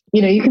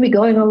 you can be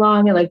going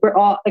along and like, we're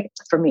all like,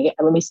 for me,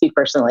 let me speak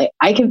personally.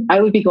 I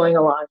would be going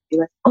along and be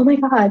like, oh my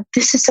God,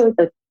 this is so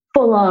like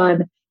full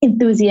on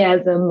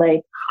enthusiasm,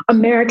 like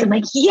American,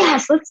 like,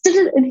 yes, let's do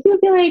it. And he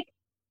would be like,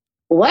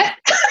 what?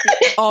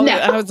 All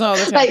the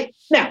time. Like,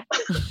 no,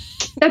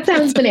 that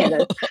sounds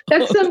bananas.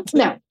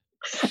 No.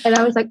 And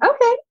I was like,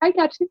 okay, I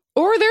got you.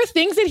 Or there are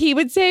things that he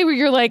would say where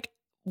you're like,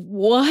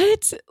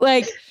 what?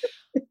 Like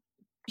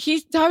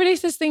Davide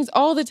says things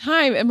all the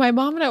time. And my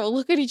mom and I will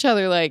look at each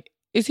other like,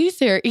 is he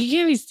serious? He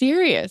can't be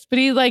serious. But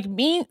he's like,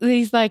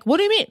 what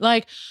do you mean?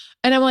 Like,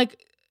 and I'm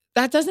like,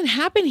 that doesn't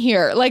happen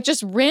here. Like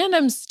just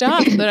random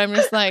stuff that I'm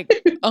just like,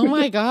 oh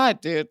my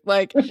God, dude.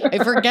 Like,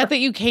 I forget that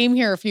you came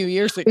here a few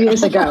years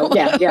ago.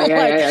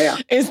 Yeah.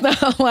 It's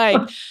not like,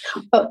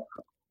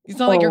 it's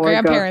not like your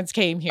grandparents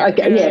came here.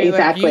 Okay, yeah,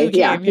 exactly.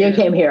 You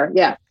came here.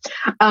 Yeah.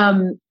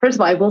 First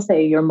of all, I will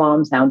say your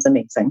mom sounds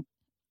amazing.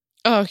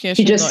 Oh, yeah.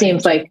 She just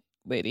seems like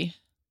lady.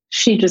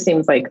 She just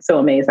seems like so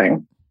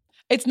amazing.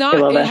 It's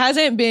not, it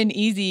hasn't been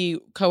easy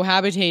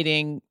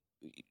cohabitating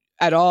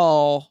at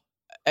all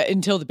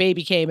until the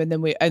baby came. And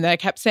then I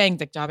kept saying,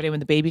 like, Davide,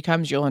 when the baby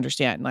comes, you'll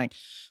understand. Like,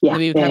 when the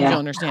baby comes, you'll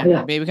understand. When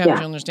the baby comes,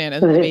 you'll understand.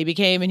 And then the baby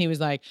came and he was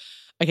like,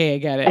 okay, I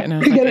get it. And I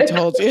was like, I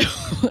told you.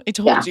 I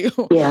told you.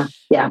 Yeah.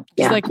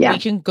 It's like, we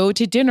can go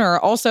to dinner.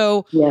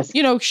 Also, yes.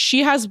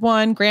 She has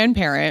one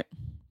grandparent.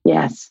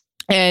 Yes.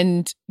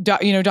 And,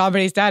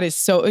 Davide's dad is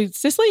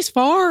Sicily's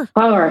far.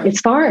 It's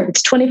far.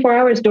 It's 24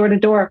 hours door to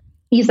door.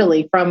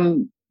 Easily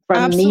from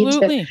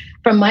me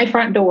from my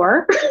front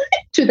door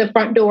to the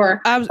front door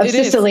of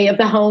Sicily, of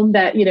the home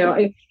that,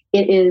 it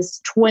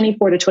is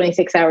 24 to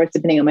 26 hours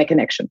depending on my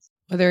connections.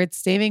 Whether it's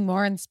saving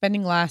more and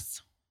spending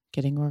less,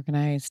 getting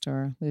organized,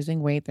 or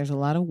losing weight, there's a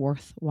lot of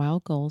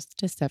worthwhile goals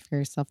to set for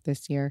yourself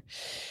this year.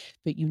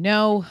 But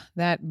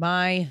that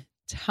my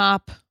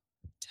top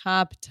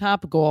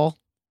goal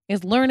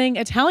is learning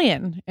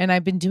Italian. And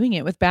I've been doing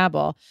it with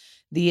Babbel,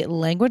 the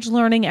language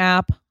learning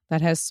app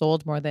that has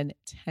sold more than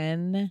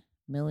 10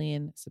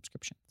 million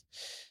subscriptions.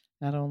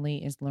 Not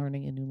only is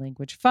learning a new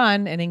language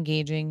fun and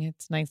engaging,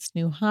 it's a nice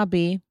new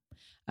hobby.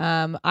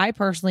 I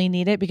personally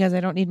need it because I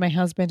don't need my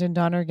husband and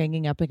daughter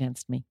ganging up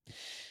against me.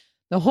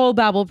 The whole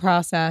Babbel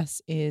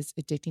process is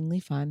addictingly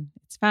fun.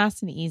 It's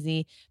fast and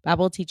easy.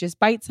 Babbel teaches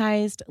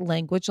bite-sized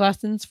language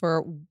lessons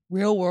for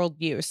real-world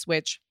use,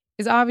 which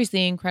is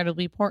obviously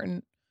incredibly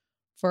important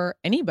for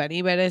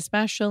anybody, but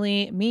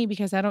especially me,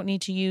 because I don't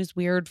need to use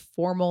weird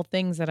formal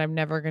things that I'm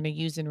never going to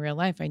use in real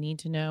life. I need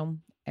to know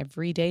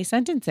everyday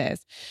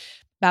sentences.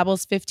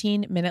 Babbel's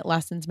 15-minute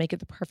lessons make it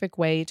the perfect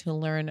way to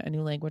learn a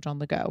new language on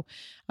the go.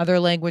 Other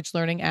language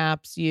learning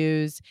apps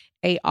use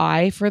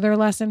AI for their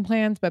lesson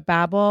plans, but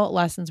Babbel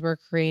lessons were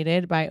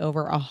created by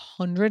over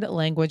 100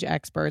 language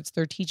experts.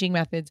 Their teaching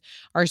methods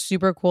are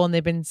super cool, and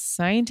they've been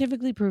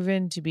scientifically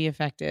proven to be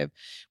effective.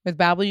 With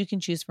Babbel, you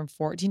can choose from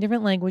 14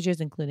 different languages,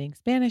 including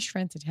Spanish,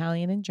 French,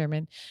 Italian, and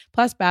German.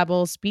 Plus,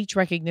 Babbel's speech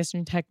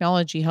recognition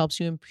technology helps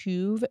you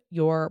improve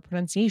your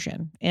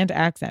pronunciation and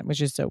accent,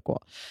 which is so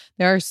cool.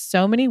 There are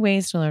so many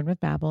ways to learn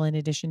with Babbel. In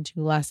addition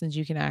to lessons,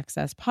 you can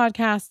access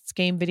podcasts,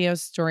 game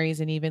videos,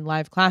 stories, and even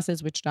live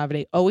classes, which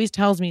Davide always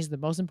tells me is the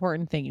most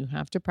important thing. You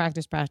have to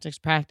practice.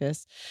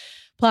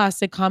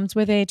 Plus, it comes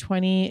with a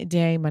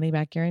 20-day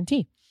money-back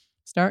guarantee.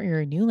 Start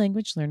your new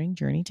language learning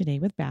journey today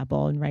with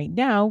Babbel. And right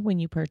now, when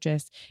you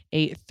purchase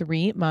a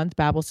 3-month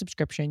Babbel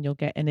subscription, you'll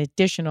get an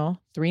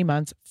additional 3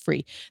 months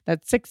free.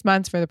 That's 6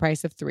 months for the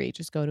price of 3.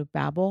 Just go to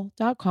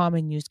Babbel.com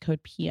and use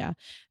code PIA.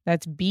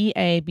 That's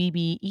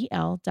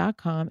BABBEL.com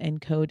and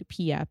code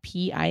PIA,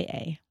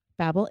 P-I-A.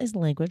 Babbel is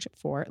language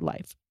for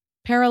life.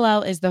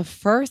 Parallel is the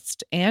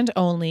first and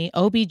only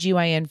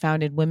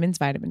OBGYN-founded women's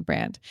vitamin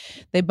brand.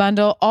 They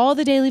bundle all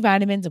the daily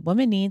vitamins a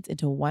woman needs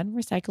into one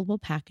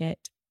recyclable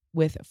packet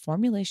with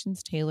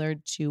formulations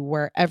tailored to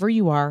wherever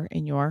you are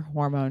in your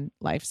hormone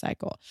life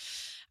cycle.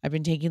 I've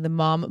been taking the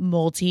Mom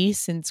Multi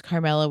since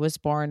Carmela was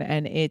born,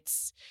 and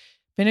it's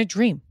been a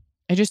dream.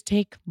 I just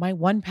take my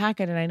one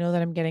packet and I know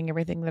that I'm getting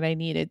everything that I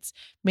need. It's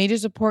made to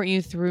support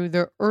you through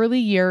the early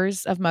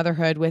years of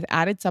motherhood with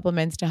added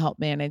supplements to help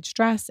manage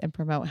stress and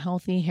promote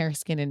healthy hair,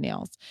 skin, and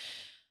nails.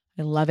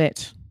 I love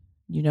it.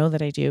 You know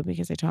that I do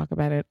because I talk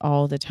about it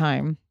all the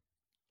time.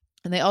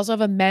 And they also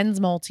have a men's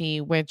multi,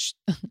 which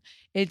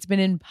it's been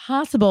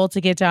impossible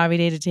to get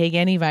Davide to take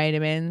any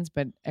vitamins,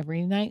 but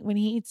every night when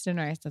he eats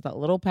dinner, I set that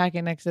little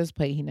packet next to his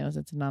plate. He knows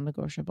it's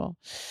non-negotiable.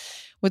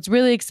 What's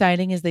really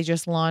exciting is they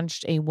just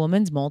launched a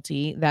women's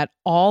multi that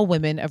all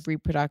women of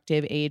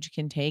reproductive age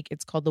can take.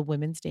 It's called the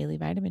Women's Daily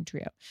Vitamin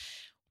Trio.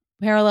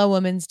 Parallel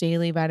Women's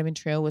Daily Vitamin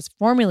Trio was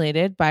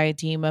formulated by a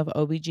team of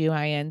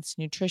OBGYNs,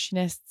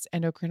 nutritionists,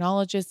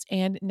 endocrinologists,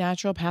 and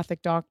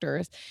naturopathic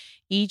doctors.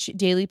 Each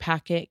daily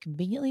packet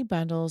conveniently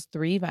bundles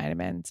 3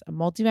 vitamins, a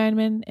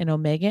multivitamin, an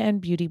omega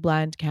and beauty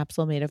blend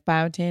capsule made of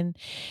biotin,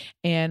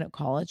 and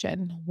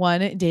collagen.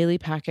 One daily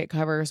packet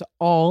covers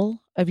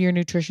all of your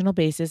nutritional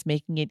bases,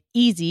 making it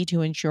easy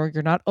to ensure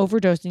you're not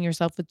overdosing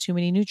yourself with too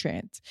many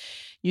nutrients.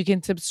 You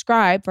can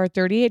subscribe for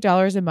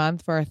 $38 a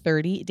month for a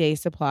 30-day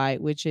supply,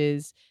 which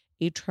is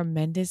a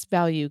tremendous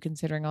value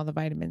considering all the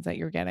vitamins that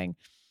you're getting.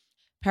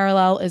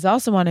 Parallel is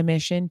also on a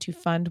mission to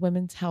fund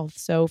women's health.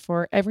 So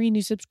for every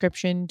new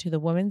subscription to the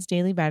Women's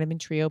Daily Vitamin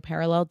Trio,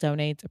 Parallel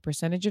donates a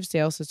percentage of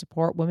sales to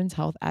support women's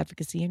health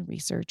advocacy and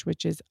research,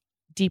 which is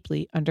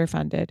deeply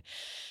underfunded.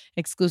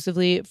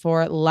 Exclusively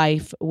for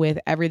life with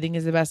Everything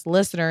is the Best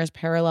listeners,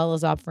 Parallel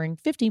is offering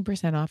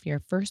 15% off your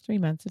first 3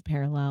 months of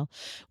Parallel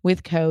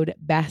with code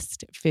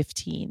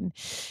BEST15.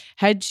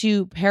 Head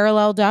to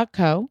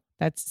parallel.co,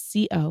 that's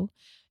C-O.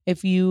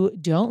 If you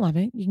don't love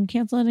it, you can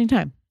cancel at any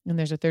time. And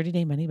there's a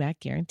 30-day money-back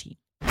guarantee.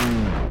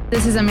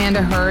 This is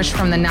Amanda Hirsch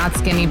from the Not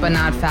Skinny But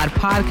Not Fat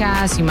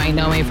podcast. You might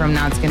know me from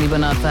Not Skinny But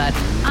Not Fat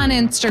on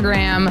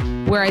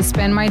Instagram, where I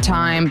spend my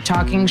time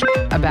talking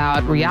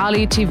about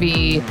reality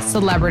TV,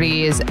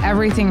 celebrities,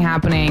 everything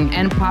happening,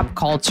 and pop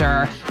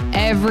culture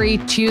every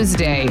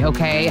Tuesday,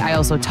 okay? I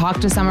also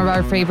talk to some of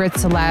our favorite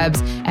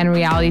celebs and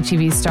reality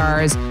TV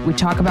stars. We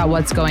talk about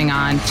what's going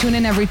on. Tune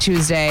in every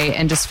Tuesday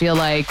and just feel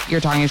like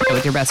you're talking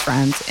with your best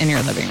friends in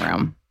your living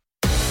room.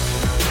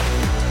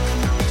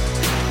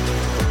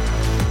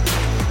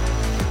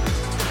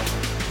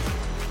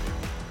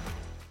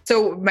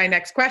 So my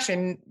next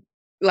question,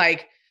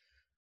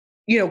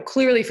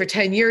 clearly for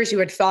 10 years you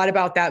had thought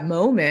about that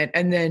moment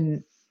and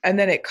then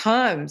it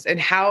comes, and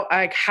how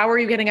are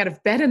you getting out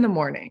of bed in the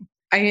morning?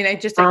 I mean, I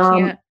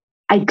can't.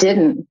 I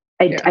didn't.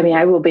 I mean,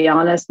 I will be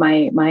honest.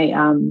 My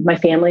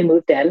family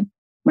moved in.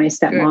 My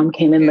stepmom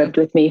came and lived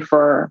with me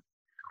for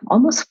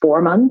almost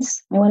 4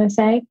 months, I want to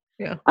say.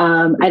 Yeah.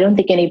 I don't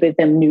think any of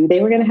them knew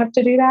they were going to have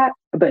to do that,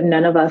 but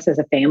none of us as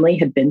a family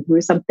had been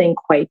through something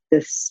quite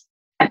this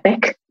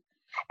epic.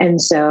 And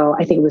so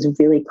I think it was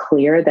really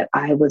clear that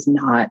I was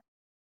not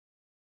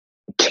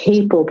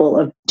capable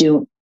of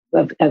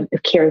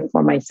caring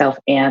for myself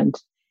and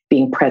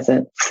being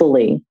present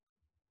fully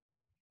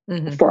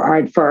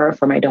for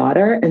my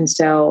daughter. And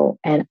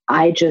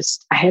I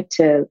had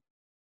to,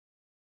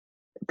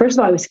 first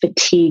of all, I was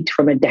fatigued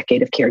from a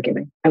decade of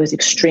caregiving. I was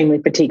extremely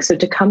fatigued. So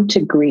to come to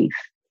grief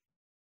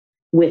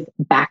with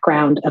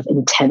background of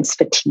intense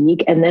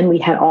fatigue, and then we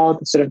had all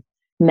the sort of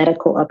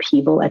medical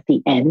upheaval at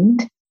the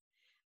end,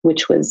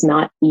 which was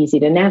not easy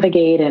to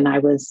navigate. And I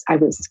was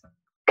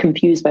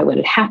confused by what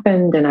had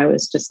happened. And I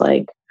was just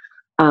like,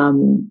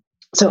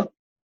 so,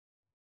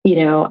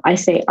 I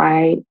say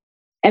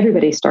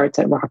everybody starts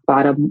at rock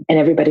bottom, and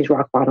everybody's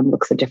rock bottom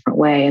looks a different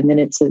way. And then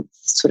it's a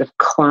sort of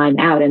climb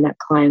out, and that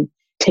climb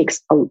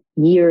takes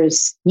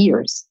years.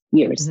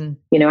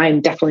 Mm-hmm.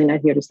 I'm definitely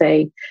not here to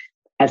say,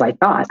 as I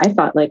thought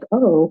like,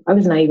 oh, I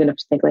was naive enough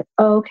to think like,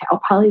 oh, okay, I'll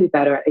probably be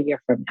better a year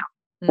from now.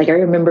 Mm-hmm. Like I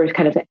remember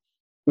kind of,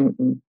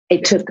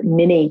 it took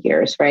many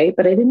years, right?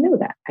 But I didn't know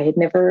that. I'd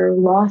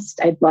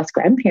lost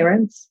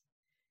grandparents,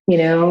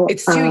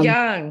 It's too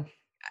young.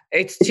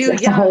 It's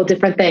young. A whole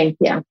different thing.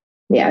 Yeah.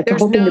 Yeah. It's a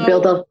whole thing to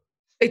build up.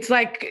 It's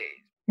like,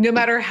 no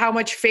matter how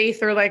much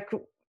faith or like,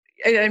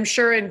 I'm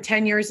sure in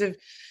 10 years of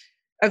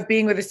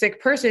being with a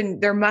sick person,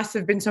 there must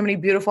have been so many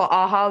beautiful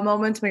aha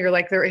moments when you're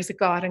like, there is a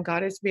God and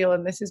God is real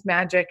and this is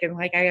magic. And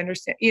like, I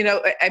understand,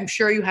 I'm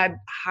sure you had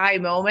high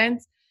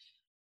moments,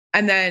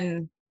 and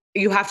then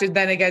you have to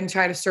then again,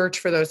 try to search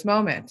for those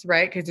moments,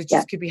 right? Because it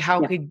just could be,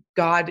 how could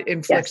God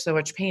inflict so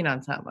much pain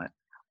on someone?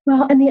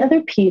 Well, and the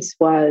other piece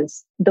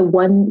was the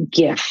one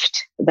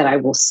gift that I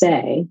will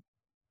say,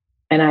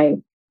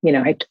 and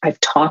I've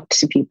talked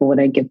to people when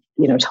I give,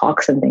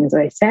 talks and things,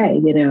 I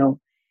say,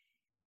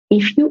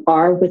 if you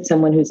are with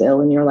someone who's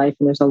ill in your life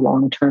and there's a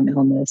long-term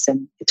illness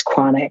and it's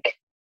chronic,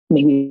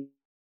 maybe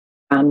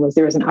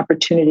there was an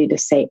opportunity to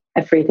say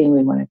everything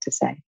we wanted to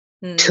say,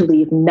 to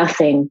leave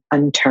nothing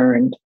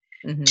unturned,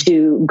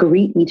 to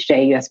greet each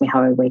day. You ask me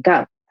how I wake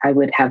up. I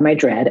would have my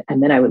dread,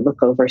 and then I would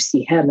look over,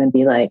 see him, and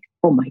be like,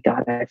 oh my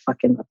God, I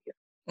fucking love you.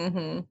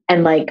 Mm-hmm.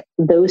 And like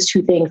those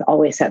two things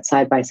always sat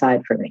side by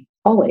side for me,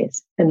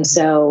 always. And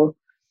so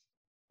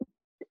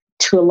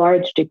to a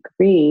large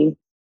degree,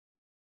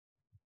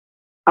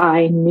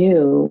 I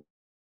knew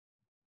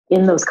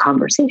in those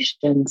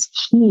conversations,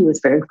 he was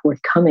very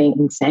forthcoming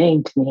in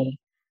saying to me,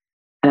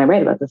 and I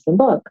write about this in the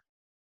book,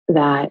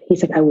 that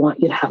he's like, I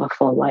want you to have a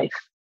full life.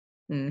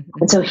 Mm-hmm.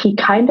 And so he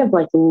kind of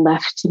like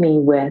left me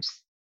with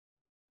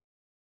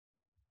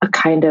a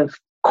kind of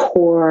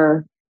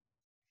core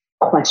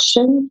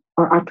question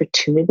or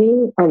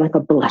opportunity or like a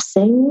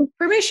blessing.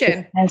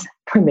 Permission. As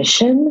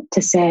permission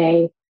to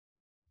say,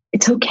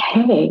 it's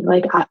okay.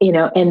 Like,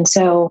 and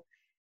so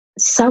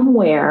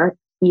somewhere,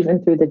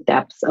 even through the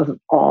depths of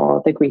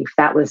all the grief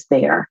that was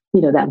there,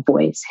 that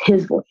voice,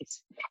 his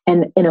voice.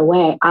 And in a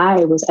way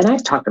and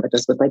I've talked about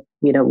this with like,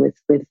 with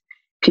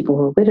people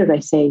who are widowed, I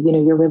say,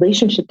 your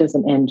relationship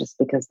doesn't end just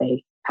because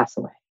they pass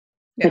away.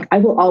 Yeah. Like I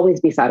will always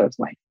be Sado's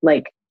wife,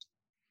 like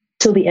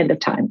till the end of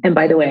time. And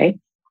by the way,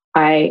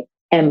 I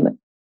am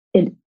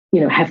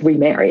have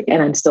remarried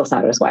and I'm still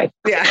Sado's wife.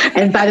 Yeah.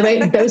 And by the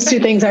way, those two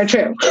things are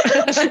true.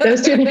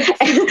 Those two things,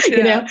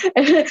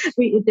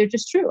 they're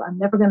just true. I'm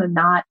never going to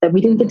not, that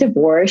we didn't get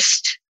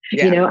divorced.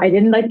 Yeah. I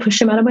didn't like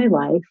push him out of my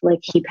life. Like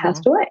he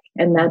passed away,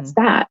 and that's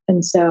that.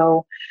 And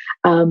so,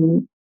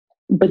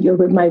 but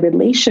my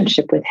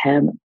relationship with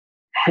him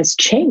has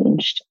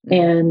changed,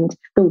 and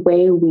the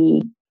way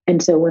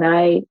and so when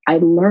I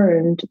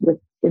learned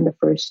within the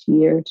first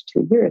year to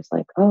 2 years,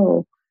 like,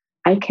 oh,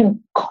 I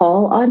can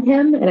call on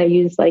him. And I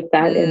use like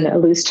that in a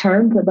loose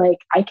term, but like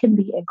I can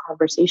be in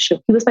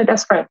conversation. He was my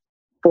best friend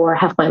for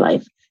half my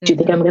life. Do you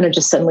think I'm going to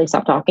just suddenly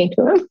stop talking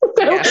to him?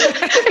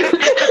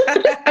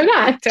 I'm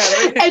not.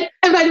 Totally.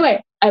 And by the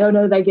way, I don't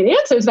know that I get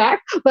answers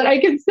back, but I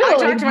can still. I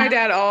talk to my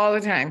dad all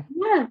the time.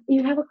 Yeah,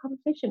 you have a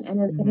conversation,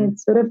 and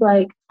it's sort of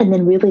like, and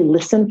then really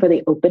listen for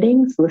the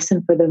openings,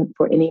 listen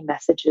for any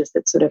messages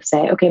that sort of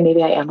say, okay,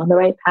 maybe I am on the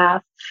right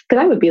path.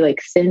 Because I would be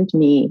like, send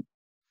me.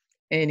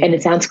 And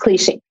it sounds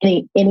cliche,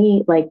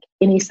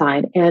 any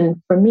sign. And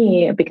for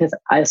me, because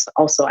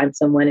I'm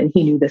someone, and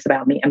he knew this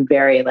about me, I'm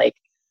very like,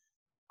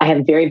 I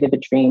have very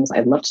vivid dreams.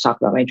 I love to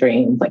talk about my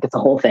dreams. Like it's a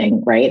whole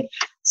thing, right?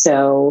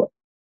 So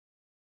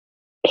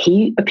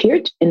he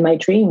appeared in my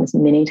dreams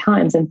many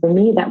times. And for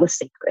me, that was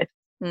sacred.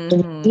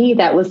 Mm-hmm. For me,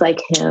 that was like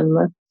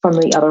him from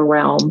the other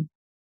realm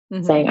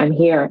saying, I'm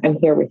here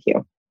with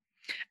you.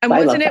 And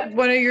so wasn't it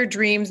one of your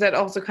dreams that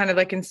also kind of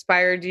like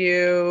inspired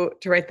you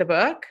to write the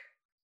book?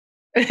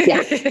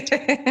 Yes.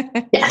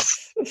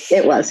 Yes,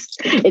 it was.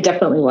 It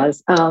definitely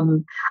was.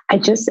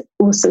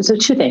 So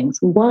two things.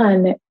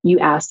 One, you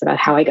asked about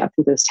how I got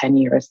through those 10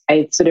 years.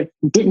 I sort of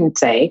didn't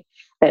say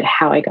that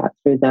how I got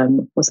through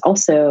them was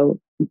also,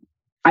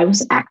 I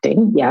was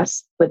acting,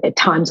 yes, but at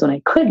times when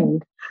I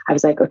couldn't, I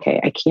was like,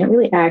 okay, I can't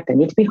really act. I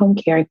need to be home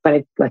caring,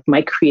 but like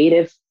my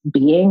creative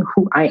being,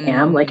 who I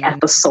am, like at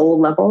the soul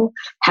level,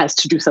 has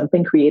to do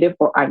something creative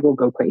or I will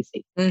go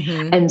crazy.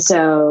 Mm-hmm. And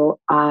so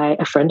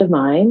a friend of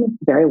mine,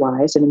 very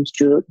wise, her name's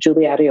Julie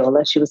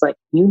Ariola, she was like,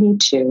 you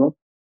need to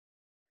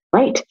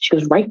write. She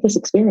goes, write this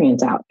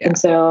experience out. Yeah. And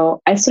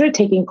so I started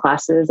taking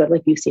classes at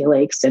like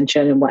UCLA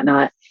Extension and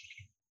whatnot.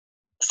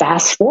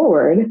 Fast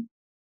forward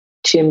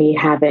to me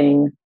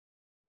having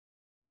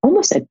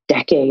almost a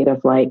decade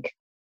of like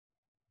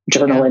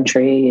journal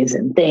entries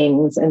and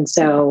things. And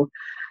so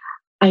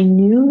I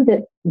knew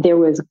that there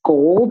was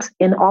gold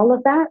in all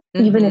of that,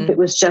 even if it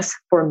was just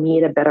for me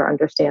to better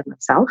understand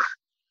myself.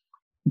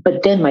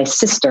 But then my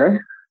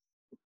sister,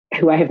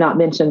 who I have not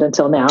mentioned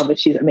until now, but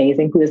she's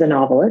amazing, who is a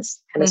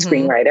novelist and a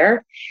screenwriter.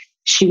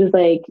 She was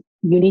like,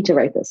 you need to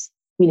write this.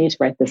 You need to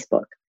write this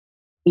book.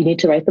 You need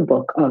to write the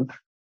book of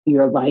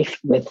your life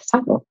with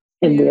Sato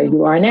and where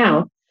you are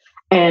now.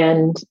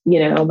 And,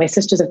 my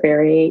sister's a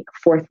very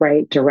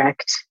forthright,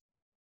 direct,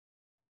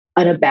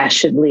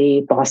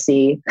 unabashedly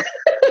bossy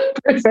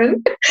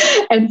person.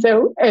 And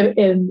so,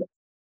 and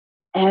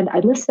I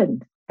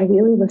listened. I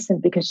really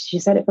listened because she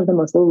said it from the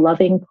most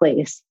loving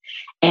place.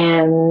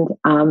 And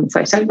so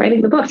I started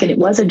writing the book, and it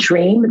was a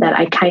dream that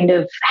I kind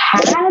of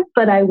had,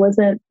 but I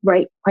wasn't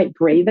quite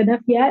brave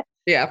enough yet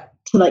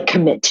to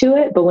commit to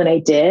it. But when I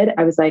did,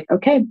 I was like,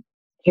 okay,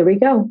 here we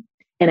go.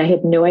 And I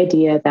had no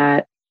idea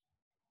that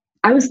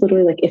I was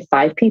literally like, if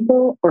 5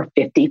 people or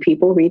 50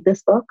 people read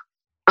this book,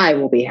 I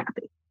will be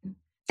happy.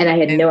 And I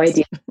had no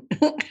idea.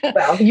 Well,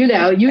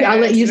 I'll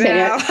let you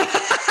say it.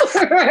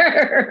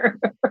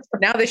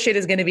 Now this shit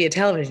is going to be a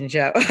television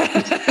show.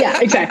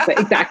 Yeah, exactly.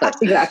 Well,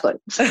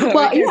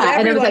 yeah,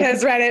 and everyone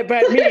has read it,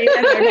 but me.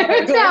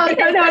 And No.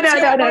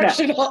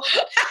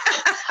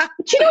 But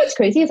what's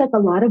crazy is like a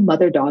lot of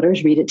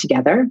mother-daughters read it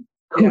together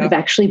who have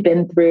actually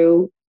been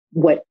through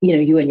what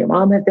you and your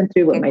mom have been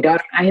through, what my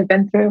daughter and I have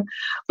been through.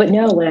 But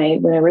no, when I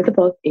read the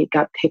book, it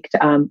got picked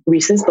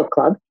Reese's Book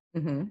Club.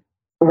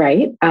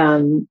 Right.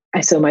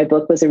 So my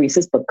book was a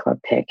Reese's Book Club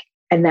pick,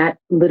 and that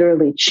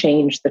literally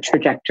changed the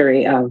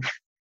trajectory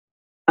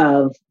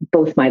of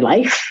both my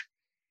life,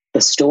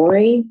 the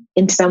story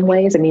in some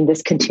ways. I mean,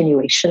 this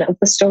continuation of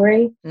the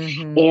story.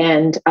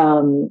 And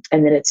then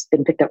it's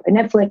been picked up by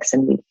Netflix,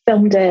 and we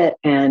filmed it,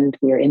 and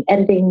we're in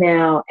editing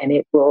now, and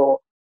it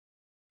will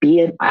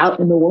be out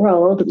in the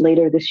world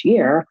later this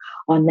year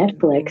on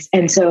Netflix.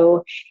 And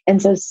so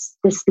this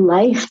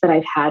life that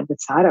I've had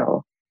with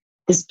Sato,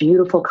 this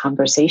beautiful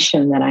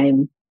conversation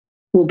that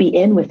will be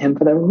in with him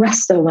for the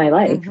rest of my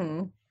life.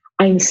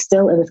 I'm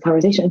still in this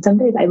conversation. And some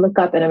days I look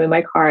up and I'm in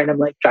my car and I'm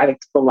like driving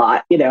to the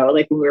lot,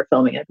 like when we were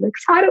filming it, I'm like,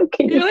 Sato,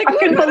 can you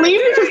fucking believe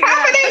this is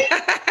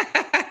happening?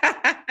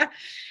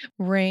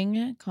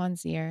 Ring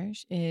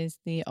Concierge is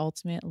the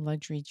ultimate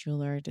luxury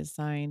jeweler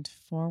designed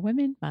for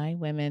women by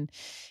women.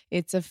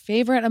 It's a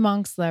favorite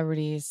among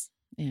celebrities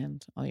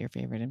and all your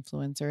favorite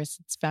influencers.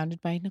 It's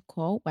founded by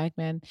Nicole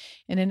Wegman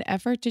in an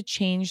effort to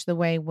change the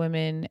way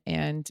women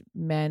and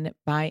men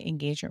buy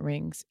engagement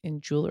rings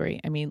and jewelry.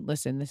 I mean,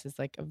 listen, this is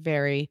like a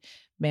very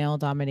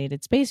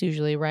male-dominated space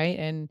usually, right?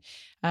 And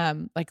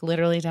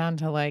literally down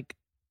to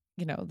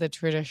the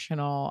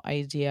traditional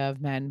idea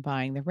of men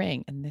buying the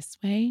ring. And this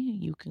way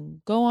you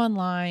can go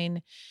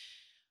online,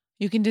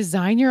 you can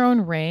design your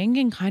own ring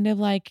and kind of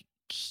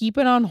keep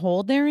it on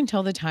hold there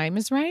until the time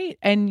is right.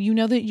 And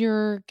that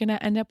you're going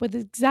to end up with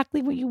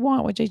exactly what you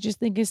want, which I just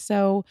think is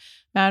so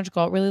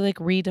magical. It really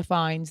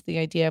redefines the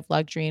idea of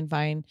luxury and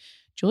fine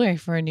jewelry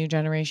for a new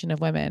generation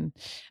of women.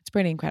 It's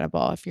pretty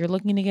incredible. If you're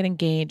looking to get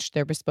engaged,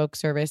 their bespoke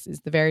service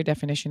is the very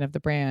definition of the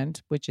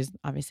brand, which is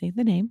obviously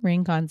the name,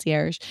 Ring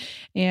Concierge.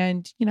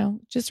 And,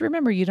 just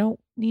remember, you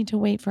don't need to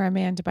wait for a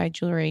man to buy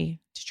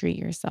jewelry to treat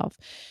yourself.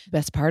 The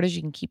best part is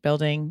you can keep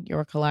building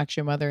your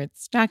collection, whether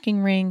it's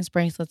stacking rings,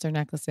 bracelets, or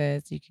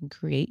necklaces. You can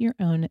create your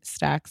own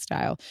stack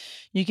style.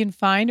 You can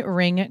find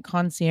Ring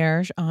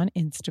Concierge on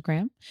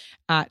Instagram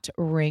at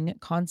Ring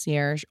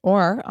Concierge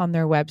or on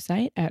their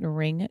website at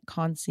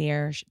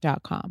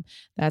ringconcierge.com.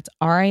 That's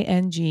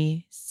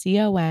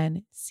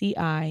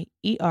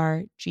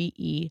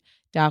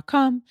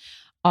RINGCONCIERGE.com.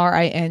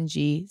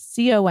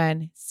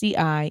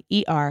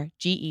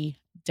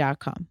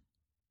 RINGCONCIERGE.com.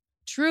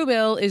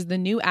 Truebill is the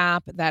new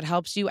app that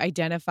helps you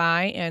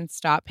identify and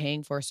stop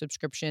paying for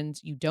subscriptions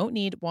you don't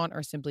need, want,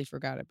 or simply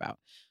forgot about.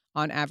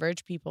 On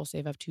average, people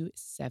save up to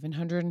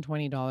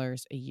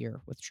 $720 a year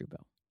with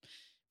Truebill.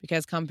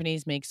 Because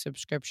companies make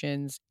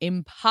subscriptions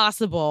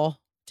impossible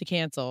to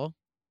cancel.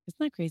 Isn't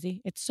that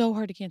crazy? It's so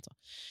hard to cancel.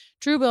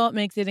 Truebill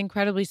makes it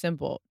incredibly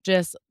simple.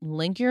 Just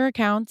link your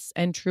accounts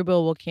and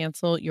Truebill will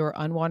cancel your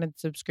unwanted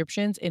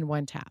subscriptions in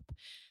one tap.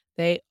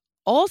 They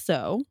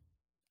also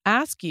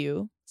ask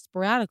you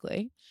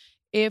sporadically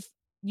if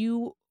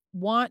you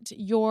want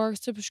your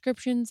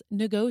subscriptions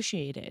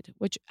negotiated,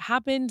 which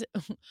happened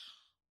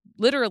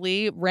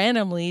literally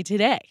randomly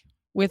today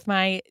with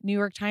my New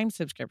York Times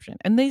subscription,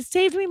 and they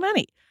saved me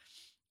money.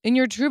 And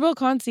your Truebill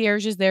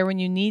concierge is there when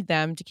you need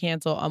them to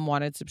cancel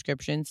unwanted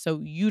subscriptions so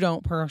you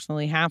don't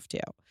personally have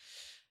to.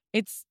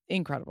 It's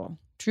incredible.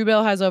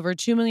 Truebill has over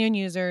 2 million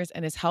users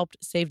and has helped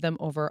save them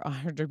over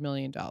 $100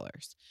 million.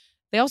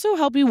 They also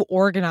help you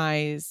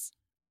organize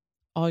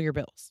all your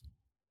bills.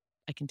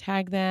 I can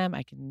tag them.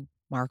 I can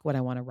mark what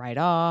I want to write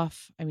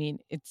off. I mean,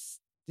 it's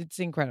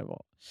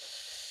incredible.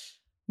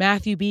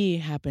 Matthew B.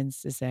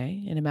 happens to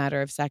say, in a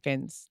matter of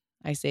seconds,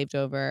 I saved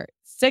over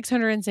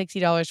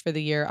 $660 for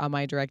the year on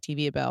my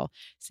DirecTV bill,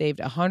 saved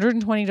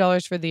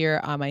 $120 for the year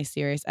on my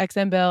Sirius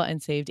XM bill,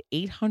 and saved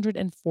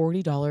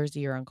 $840 a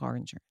year on car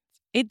insurance.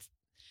 It's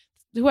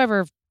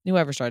whoever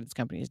started this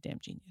company is damn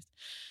genius.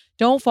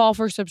 Don't fall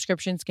for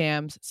subscription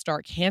scams.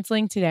 Start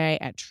canceling today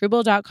at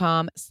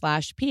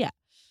Truebill.com/Pia.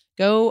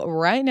 Go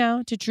right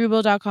now to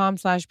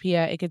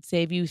Truebill.com/Pia. It could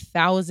save you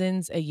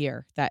thousands a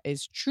year. That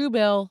is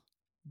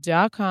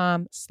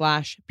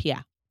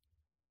Truebill.com/Pia.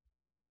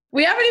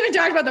 We haven't even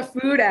talked about the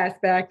food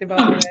aspect of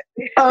all of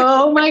it.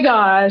 Oh my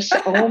gosh.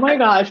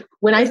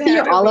 When I see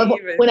your olive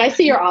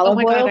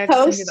oil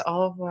post. The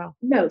olive oil.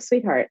 No,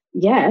 sweetheart.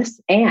 Yes.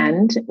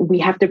 And we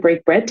have to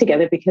break bread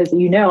together because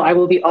I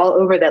will be all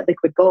over that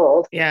liquid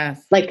gold.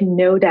 Yes. Like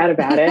no doubt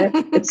about it.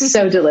 It's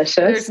so delicious.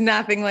 There's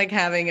nothing like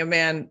having a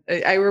man.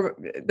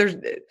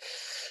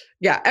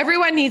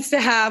 Everyone needs to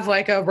have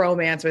like a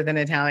romance with an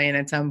Italian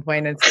at some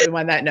point. It's the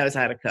one that knows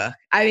how to cook.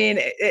 I mean,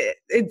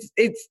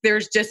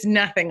 there's just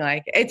nothing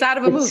like it. It's out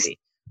of a movie.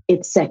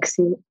 It's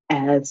sexy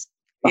as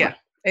fuck. Yeah.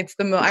 It's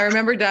I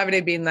remember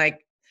Davide being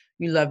like,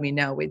 "You love me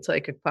now. Wait till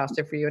I cook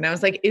pasta for you." And I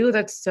was like, "Ew,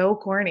 that's so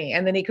corny."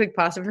 And then he cooked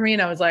pasta for me,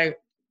 and I was like,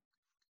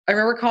 I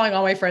remember calling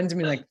all my friends and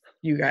being like,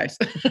 "You guys,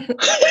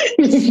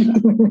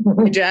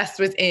 Jess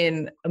was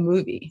in a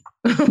movie."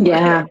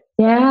 Yeah.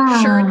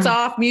 Shirts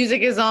off,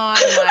 music is on,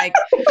 like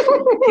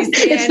he's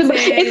dancing,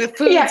 the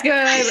food's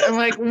good. I'm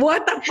like,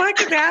 what the fuck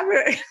is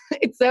happening?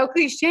 It's so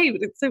cliche,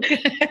 but it's so good.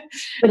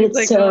 But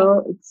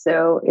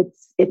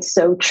it's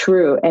so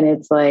true. And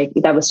it's like,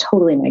 that was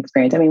totally my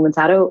experience. I mean, when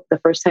Sato, the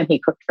first time he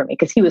cooked for me,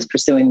 because he was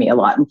pursuing me a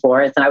lot in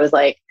Florence, and I was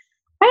like,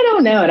 I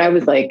don't know. And I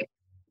was like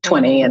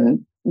 20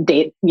 and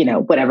date,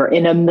 whatever,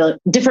 in a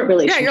different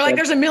relationship. Yeah, you're like,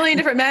 there's a million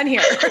different men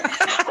here.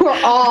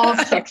 We're all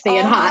sexy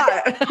and hot.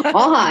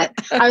 All hot.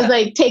 I was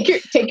like, take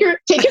your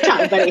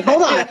time, buddy.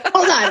 Hold on.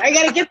 I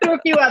got to get through a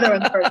few other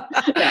ones first.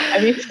 No,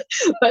 I mean,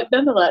 but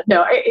nonetheless,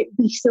 no.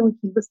 So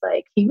he was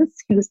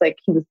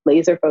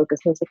laser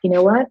focused. He was like, you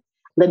know what?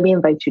 Let me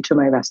invite you to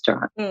my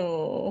restaurant.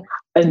 Oh.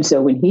 And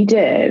so when he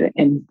did,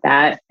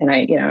 I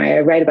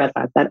write about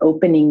that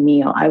opening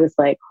meal, I was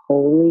like,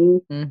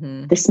 holy,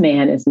 this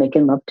man is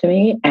making love to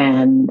me,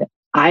 and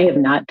I have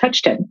not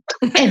touched him.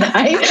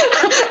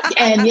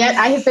 And yet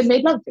I have been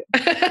made love to.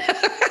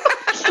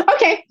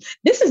 Okay,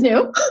 this is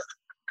new.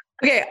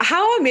 Okay,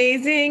 how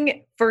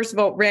amazing, first of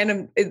all,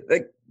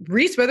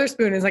 Reese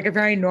Witherspoon is like a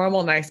very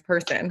normal, nice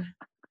person.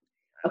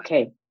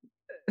 Okay.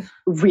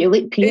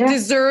 Really, Pia? It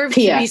deserves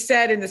to be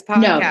said in this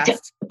podcast. No,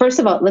 first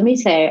of all, let me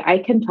say, I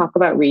can talk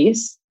about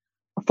Reese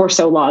for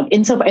so long.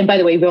 And by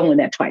the way, we've only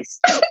met twice.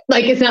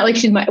 Like, it's not like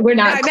we're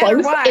not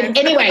close.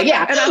 Anyway,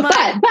 yeah. And I'm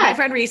like, my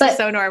friend Reese is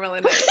so normal.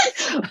 And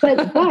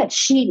but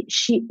she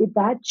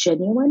that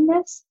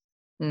genuineness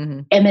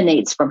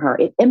emanates from her.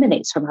 It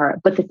emanates from her.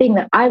 But the thing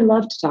that I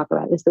love to talk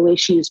about is the way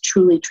she is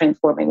truly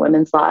transforming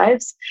women's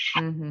lives.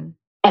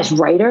 As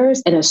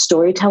writers and as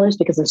storytellers,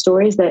 because the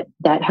stories that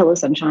Hello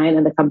Sunshine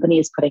and the company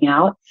is putting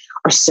out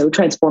are so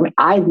transforming.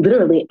 I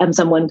literally am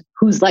someone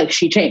whose life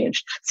she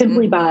changed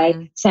simply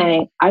by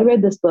saying, I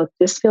read this book.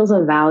 This feels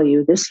of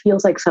value. This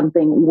feels like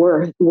something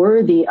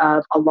worthy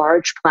of a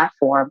large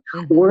platform,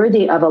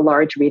 worthy of a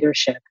large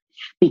readership,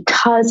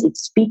 because it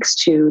speaks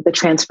to the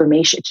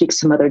transformation. It speaks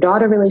to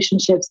mother-daughter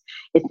relationships.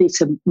 It speaks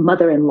to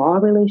mother-in-law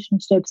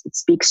relationships. It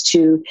speaks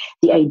to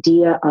the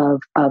idea of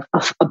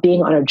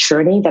being on a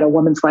journey, that a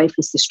woman's life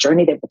is this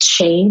journey that will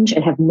change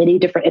and have many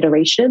different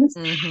iterations.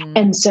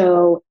 And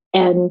so,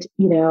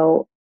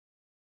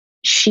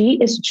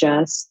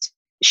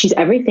 she's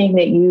everything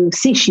that you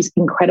see. She's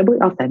incredibly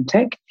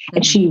authentic,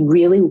 and she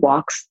really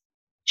walks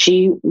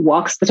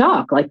the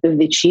talk. Like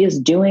that she is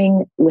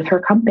doing with her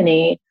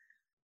company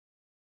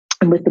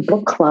and with the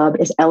book club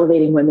is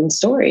elevating women's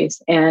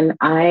stories. And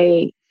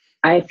I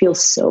feel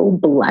so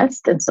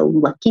blessed and so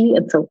lucky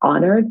and so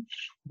honored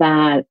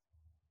that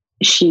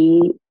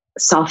she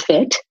saw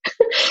fit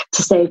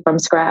to say From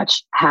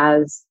Scratch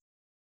has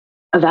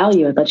a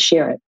value, and let's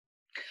share it.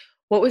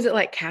 What was it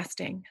like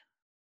casting?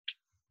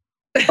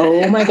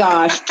 Oh my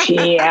gosh.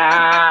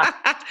 Yeah.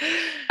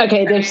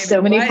 Okay. There's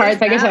so many parts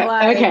I can tell.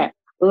 Like? Okay.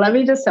 Let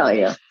me just tell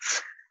you.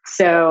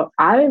 So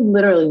we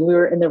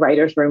were in the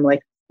writer's room, like,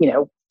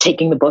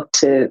 taking the book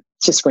to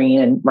screen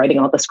and writing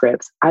all the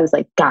scripts. I was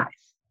like, guys,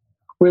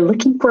 we're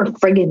looking for a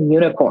friggin'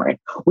 unicorn.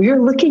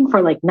 We're looking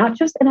for like, not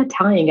just an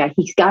Italian guy.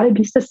 He's got to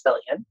be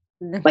Sicilian.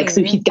 Like,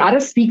 so he's got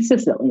to speak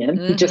Sicilian.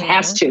 He just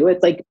has to.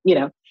 It's like,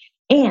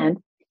 and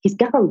he's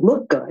got to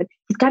look good.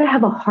 He's got to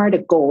have a heart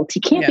of gold. He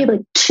can't be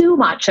like too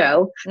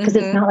macho, because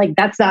it's not like,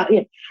 that's not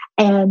it.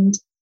 And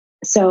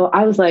so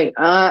I was like,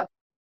 I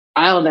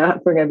don't know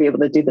if we're going to be able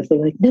to do this. They're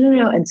like,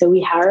 no. And so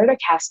we hired a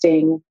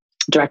casting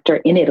director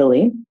in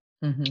Italy,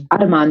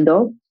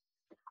 Armando.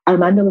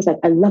 Armando was like,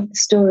 I love the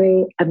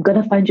story. I'm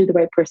going to find you the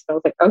right person. I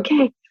was like,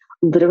 okay.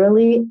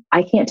 Literally,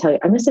 I can't tell you.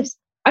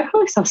 I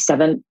probably saw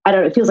 7. I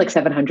don't know. It feels like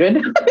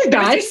 700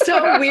 guys. It's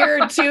so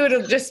weird too,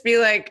 to just be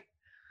like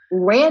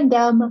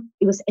random.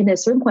 It was in a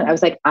certain point, I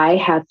was like, I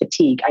have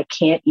fatigue. I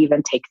can't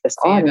even take this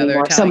on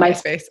anymore. So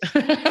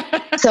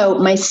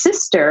my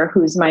sister,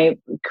 who's my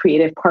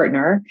creative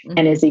partner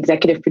and is the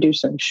executive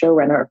producer and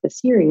showrunner of the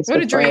series.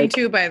 What a dream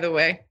too, by the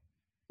way.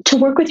 To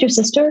work with your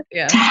sister,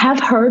 to have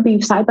her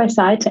be side by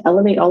side to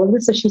elevate all of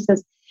this. So she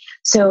says,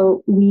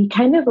 so we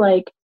kind of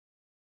like,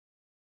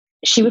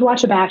 she would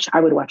watch a batch,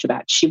 I would watch a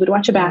batch. She would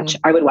watch a batch,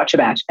 I would watch a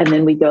batch. And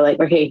then we'd go like,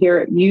 okay,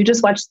 here, you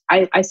just watch.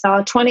 I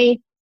saw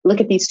 20. Look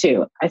at these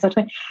two. I saw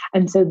 20.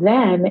 And so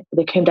then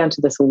they came down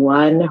to this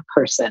one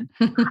person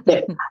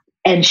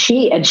and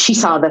she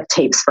saw the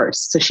tapes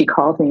first. So she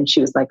called me and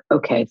she was like,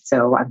 okay,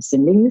 so I'm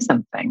sending you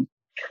something.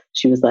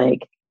 She was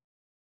like,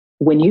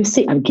 when you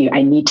see,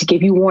 I need to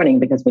give you warning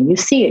because when you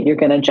see it, you're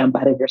going to jump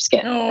out of your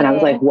skin. Oh. And I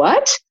was like,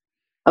 what?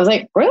 I was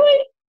like,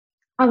 really?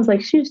 I was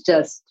like, she's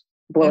just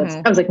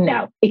blowing. I was like,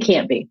 no, it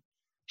can't be.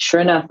 Sure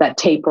enough, that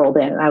tape rolled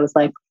in. And I was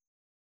like,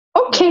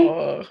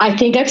 okay, I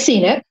think I've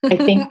seen it. I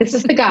think this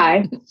is the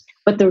guy.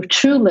 But the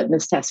true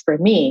litmus test for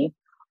me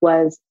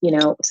was,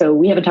 so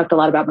we haven't talked a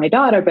lot about my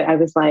daughter, but I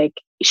was like,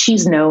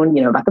 she's known,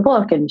 about the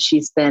book. And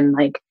she's been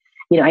like,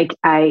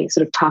 I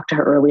sort of talked to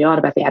her early on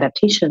about the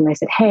adaptation. And I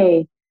said,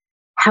 hey,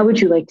 how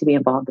would you like to be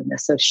involved in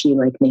this? So she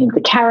like named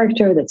the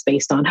character that's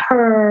based on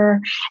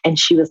her. And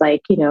she was like,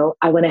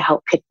 I want to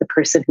help pick the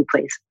person who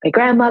plays my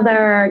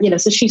grandmother,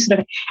 so she sort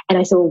of, and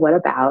I said, well, what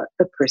about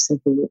the person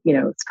who,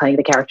 is playing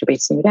the character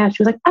based on your dad?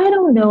 She was like, I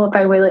don't know if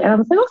I really, and I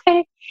was like,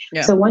 okay.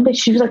 Yeah. So one day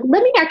she was like,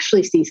 let me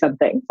actually see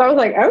something. So I was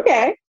like,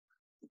 okay.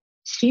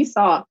 She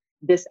saw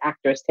this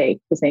actor's tape.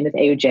 His name is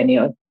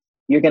Eugenio.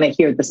 You're going to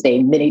hear this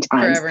name many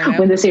times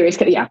when the series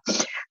comes. Yeah.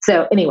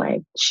 So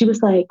anyway, she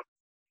was like,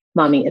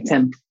 Mommy, it's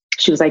him.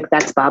 She was like,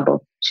 that's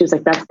Babbo. She was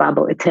like, that's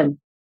Babbo. It's him.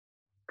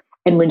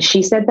 And when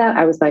she said that,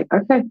 I was like,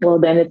 okay, well,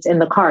 then it's in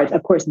the cards.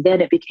 Of course,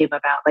 then it became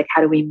about like,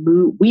 how do we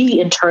move? We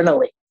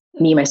internally,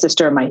 me, my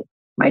sister, and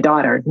my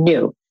daughter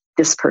knew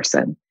this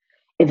person.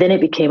 And then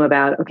it became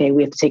about, okay,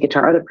 we have to take it to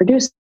our other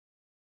producers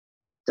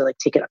to like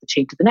take it up the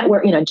chain to the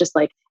network, just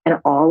like, and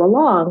all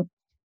along,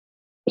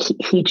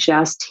 he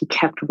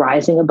kept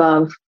rising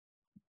above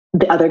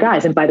the other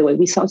guys. And by the way,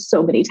 we saw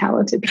so many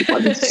talented people.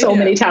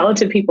 Many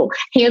talented people,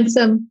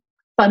 handsome,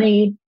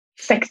 funny,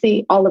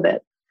 sexy, all of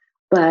it.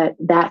 But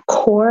that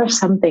core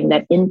something,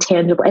 that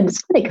intangible, and it's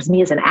funny because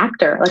me as an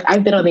actor, like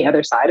I've been on the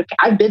other side.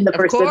 I've been the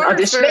person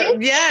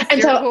auditioning. Yes,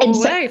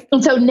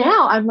 and so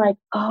now I'm like,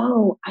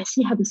 oh, I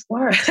see how this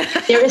works.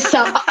 There is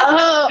some,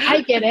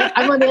 I get it.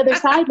 I'm on the other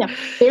side now.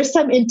 There's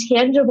some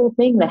intangible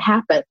thing that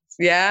happens.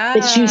 Yeah.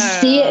 That you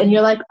see it and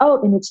you're like,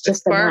 oh, and it's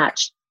just a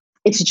match.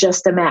 It's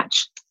just a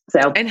match.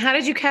 So. And how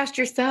did you cast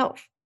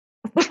yourself?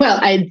 Well,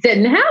 I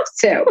didn't have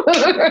to.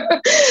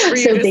 Were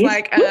you just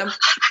like,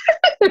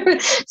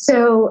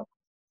 So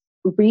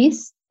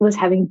Reese was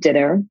having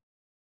dinner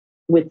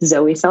with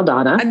Zoe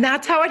Saldana. And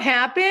that's how it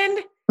happened?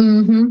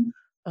 Mm-hmm.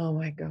 Oh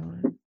my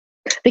God.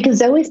 Because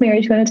Zoe's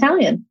married to an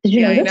Italian. Did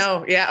you know this? I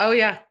know. Yeah. Oh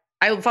yeah.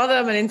 I follow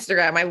them on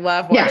Instagram. I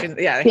love watching.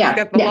 Yeah. He's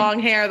got the long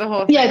hair, the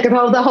whole thing. Yeah.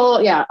 The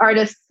whole,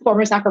 artist,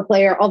 former soccer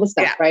player, all the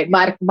stuff, right?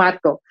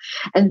 Marco.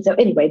 And so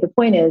anyway, the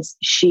point is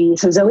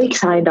so Zoe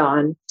signed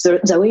on. So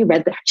Zoe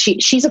read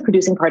she's a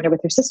producing partner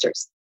with her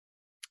sisters.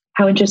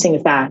 How interesting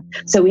is that?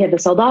 So we had the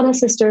Saldana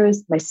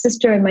sisters, my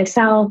sister and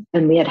myself,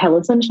 and we had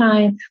Hello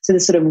Sunshine. So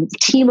this sort of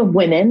team of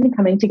women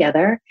coming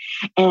together,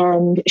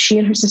 and she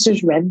and her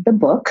sisters read the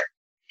book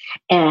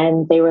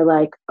and they were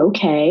like,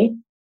 okay,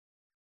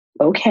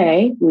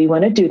 we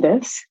want to do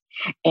this.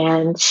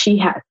 And she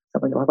has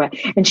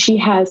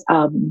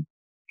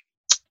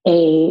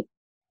a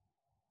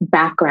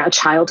background,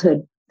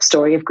 childhood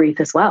story of grief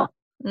as well.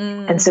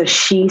 And so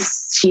she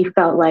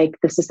felt like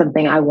this is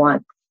something I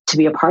want to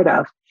be a part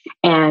of.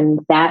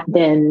 And that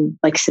then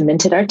like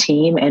cemented our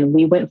team, and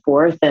we went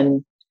forth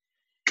and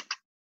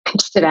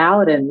pitched it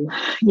out, and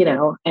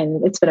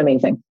and it's been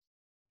amazing.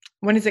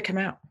 When does it come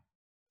out?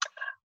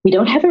 We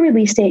don't have a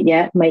release date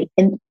yet.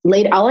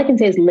 All I can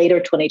say is later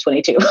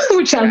 2022,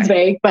 which sounds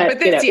vague, but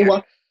this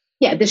year.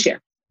 This year.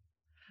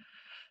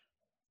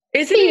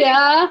 Isn't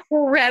it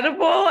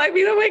incredible? I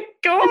mean, oh my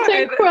God.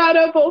 It's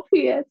incredible,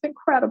 Pia. It's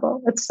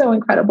incredible. It's so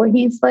incredible.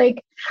 He's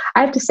like,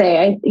 I have to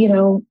say,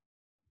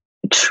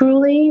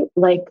 truly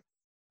like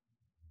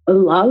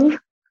love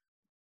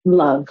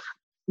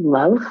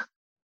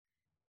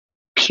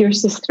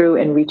pierces through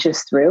and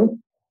reaches through.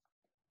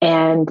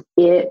 And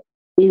it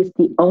is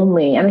the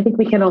only, and I think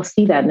we can all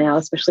see that now,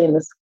 especially in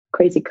this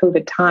crazy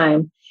COVID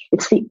time,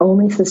 it's the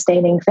only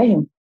sustaining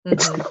thing.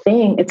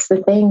 Mm-hmm. It's the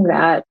thing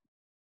that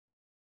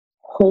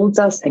holds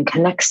us and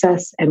connects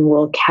us and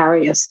will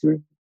carry us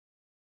through.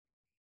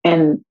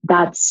 And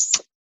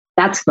that's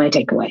my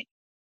takeaway.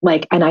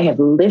 Like, and I have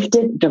lived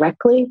it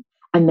directly.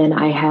 And then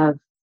I have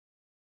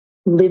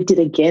lived it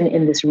again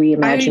in this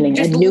reimagining,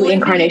 a new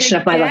incarnation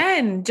of my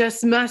life.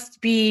 Just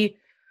must be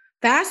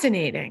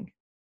fascinating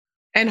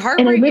and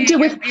heartbreaking. And I lived it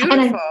with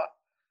beautiful.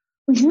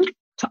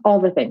 To all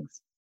the things.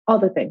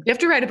 You have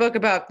to write a book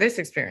about this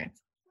experience.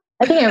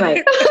 I think I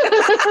might.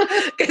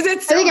 Because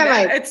it's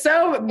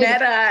so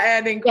meta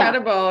and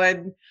incredible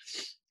and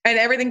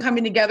everything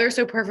coming together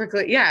so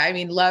perfectly. Yeah, I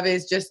mean, love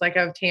is just like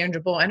a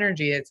tangible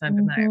energy. It's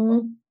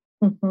undeniable.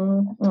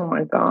 Oh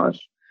my gosh.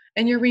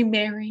 And you're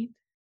remarried?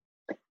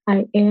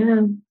 I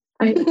am.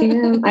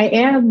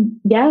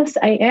 Yes,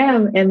 I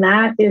am. And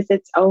that is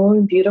its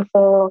own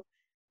beautiful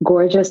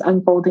gorgeous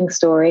unfolding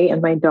story,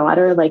 and my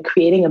daughter like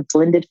creating a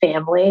blended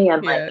family,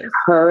 and like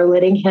her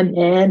letting him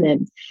in,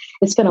 and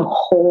it's been a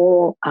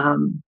whole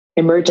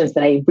emergence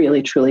that I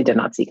really truly did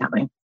not see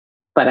coming,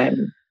 but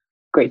I'm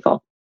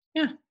grateful.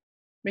 Yeah,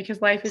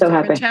 because life is so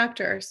different happy.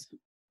 chapters.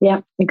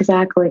 Yeah,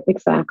 exactly.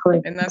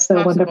 And that's so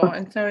possible. Wonderful.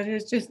 And so it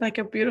is just like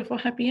a beautiful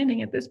happy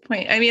ending at this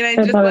point. I mean, I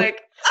just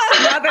like,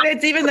 not that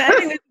it's even the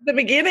ending, it's the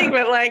beginning,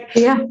 but like,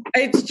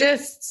 it's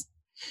just.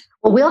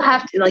 Well, we'll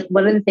have to, like,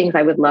 one of the things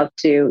I would love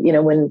to,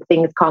 when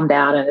things calm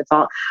down and it's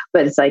all,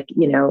 but it's like,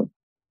 I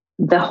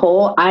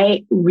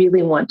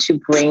really want to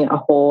bring a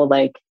whole,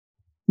 like,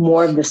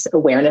 more of this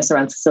awareness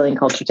around Sicilian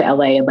culture to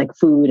LA and like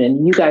food.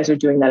 And you guys are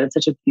doing that in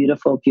such a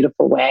beautiful,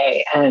 beautiful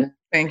way. And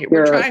thank you.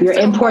 Your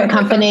import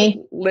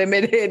company,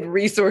 limited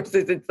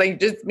resources. It's like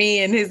just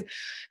me and his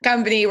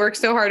company works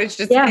so hard. It's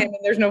just him, and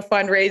there's no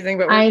fundraising.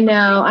 But I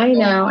know.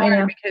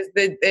 Because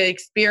the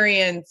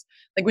experience,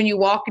 like when you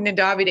walk into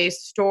Davide's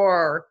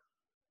store,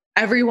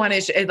 everyone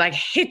it like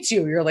hits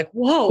you. You're like,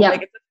 whoa!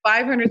 Like it's a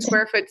 500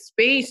 square foot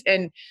space,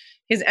 and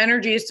his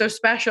energy is so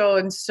special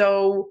and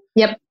so.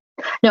 Yep.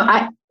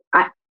 No,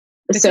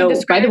 so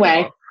by the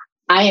way,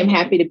 I am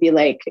happy to be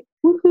like,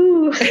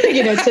 woohoo,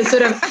 to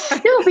sort of,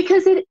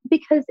 because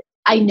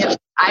I know,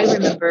 I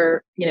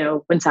remember,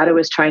 when Sada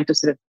was trying to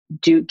sort of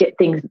get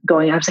things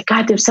going, I was like,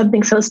 God, there's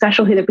something so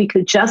special here that we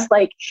could just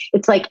like,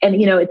 it's like, and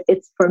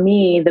it's for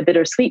me, the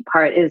bittersweet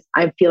part is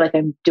I feel like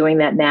I'm doing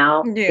that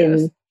now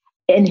in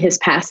his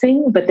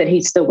passing, but that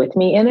he's still with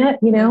me in it,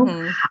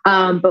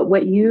 but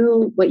what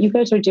you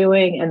guys are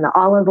doing and the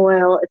olive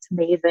oil, it's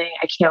amazing.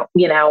 I can't,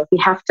 we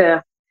have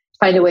to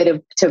find a way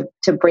to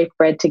break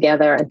bread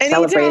together and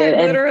celebrate it.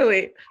 And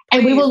literally.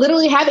 And we will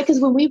literally have it, because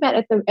when we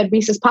met at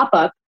Reese's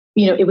pop-up,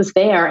 it was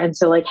there. And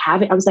so like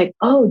I was like,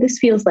 oh, this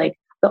feels like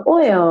the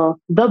oil,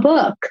 the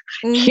book.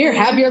 Here,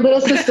 have your little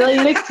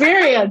Sicilian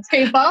experience,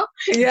 people.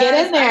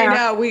 Get in there. I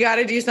know. We got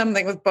to do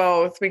something with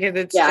both, because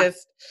it's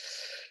just,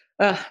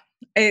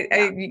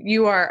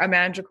 you are a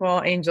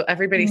magical angel.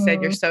 Everybody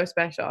said you're so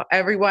special.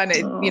 Everyone,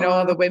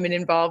 all the women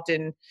involved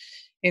in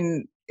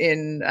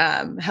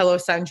Hello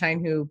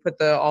Sunshine who put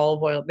the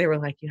olive oil, they were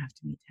like, you have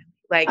to meet him.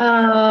 Like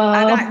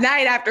that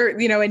night after,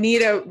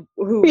 Anita,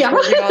 who was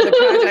working on the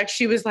project,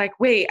 she was like,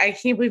 wait, I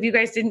can't believe you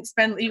guys didn't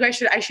I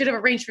should have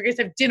arranged for you guys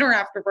to have dinner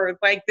afterwards.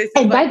 Like this.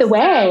 And by the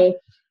way,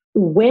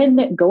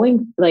 when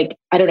going, like,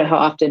 I don't know how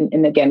often,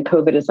 and again,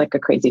 COVID is like a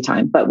crazy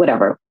time, but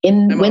whatever.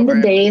 I'm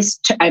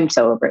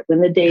so over it.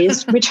 When the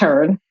days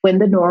return, when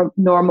the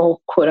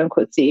normal quote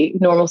unquote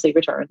normalcy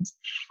returns,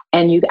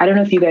 and I don't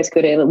know if you guys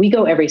go to, we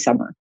go every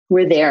summer.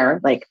 We're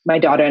there, like my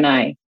daughter and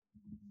I,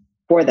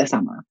 for the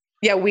summer.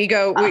 Yeah, we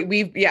go.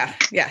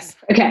 Yes.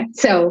 Okay,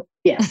 so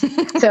yes,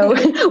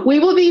 so we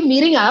will be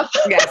meeting up.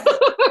 Yes,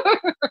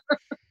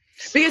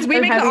 because we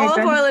make the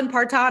olive oil in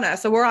Partana,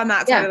 so we're on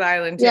that side of the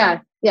island too.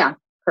 Yeah,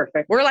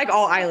 perfect. We're like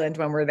all island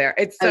when we're there.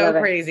 It's so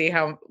crazy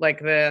how like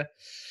the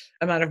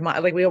amount of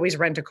like we always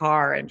rent a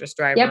car and just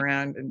drive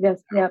around. And,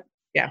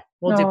 yeah,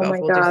 we'll do both. My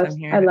we'll gosh, do some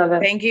here. I love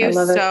it. Thank you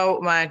so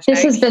much.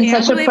 This has been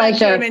such a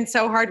pleasure. I came in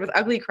so hard with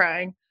ugly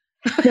crying.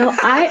 No,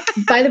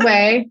 by the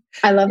way,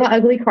 I love an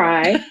ugly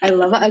cry.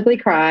 And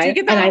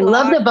I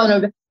love the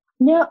vulnerability.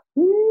 No,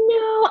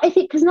 I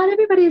think because not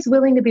everybody is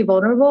willing to be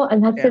vulnerable,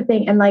 and that's the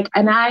thing. And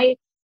I,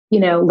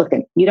 look,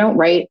 you don't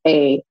write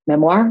a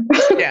memoir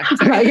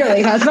about your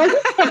late husband.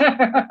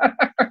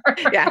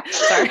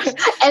 Sorry.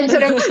 And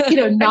sort of,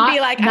 not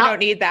be like, I don't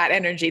need that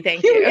energy.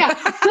 Thank you.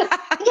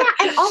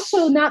 And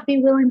also not be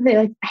willing to say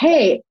like,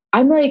 hey,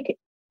 I'm like,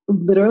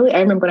 literally,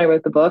 I remember when I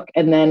wrote the book,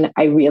 and then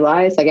I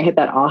realized, like, I hit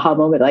that aha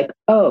moment, like,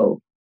 oh,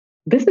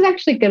 this is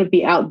actually going to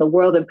be out in the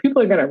world and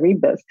people are going to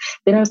read this.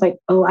 Then I was like,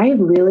 oh, I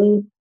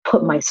really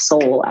put my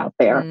soul out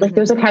there. Like,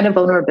 there's a kind of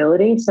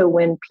vulnerability. So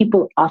when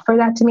people offer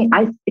that to me,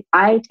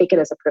 I take it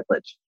as a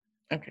privilege.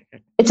 Okay.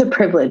 It's a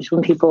privilege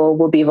when people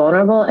will be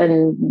vulnerable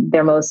and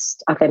their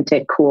most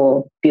authentic,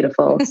 cool,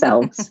 beautiful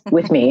selves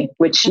with me,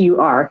 which you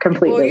are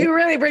completely. Well, you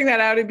really bring that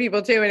out in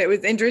people too. And it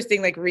was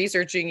interesting, like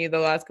researching you the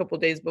last couple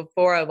of days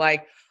before,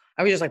 like,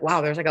 I was just like,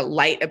 wow, there's like a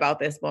light about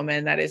this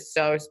woman that is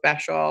so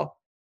special.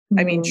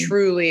 I mean,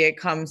 truly it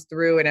comes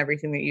through in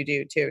everything that you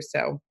do too.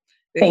 So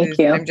thank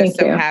you. I'm just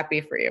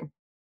happy for you.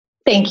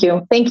 Thank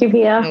you. Thank you,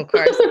 Via. Of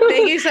course.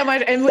 Thank you so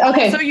much. And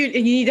also you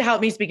need to help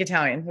me speak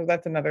Italian. So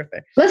that's another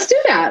thing. Let's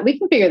do that. We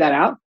can figure that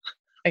out.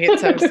 I get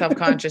so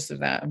self-conscious of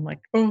that. I'm like,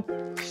 oh.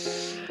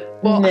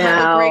 Well,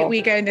 have a great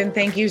weekend. And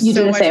thank you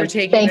so much for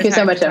taking the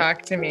time to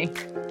talk to me.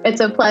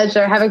 It's a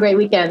pleasure. Have a great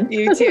weekend.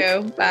 You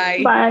too. Bye.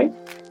 Bye.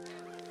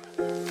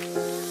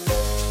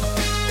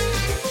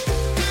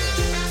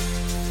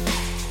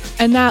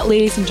 And that,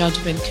 ladies and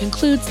gentlemen,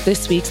 concludes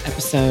this week's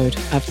episode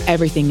of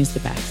Everything is the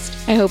Best.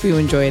 I hope you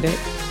enjoyed it.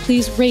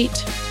 Please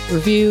rate,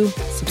 review,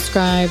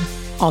 subscribe,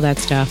 all that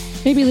stuff.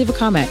 Maybe leave a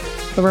comment.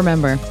 But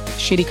remember,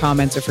 shitty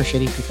comments are for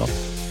shitty people.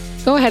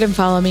 Go ahead and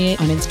follow me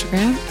on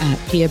Instagram at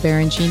Pia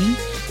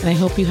Baroncini. And I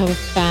hope you have a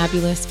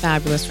fabulous,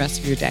 fabulous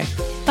rest of your day.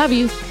 Love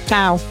you.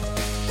 Ciao.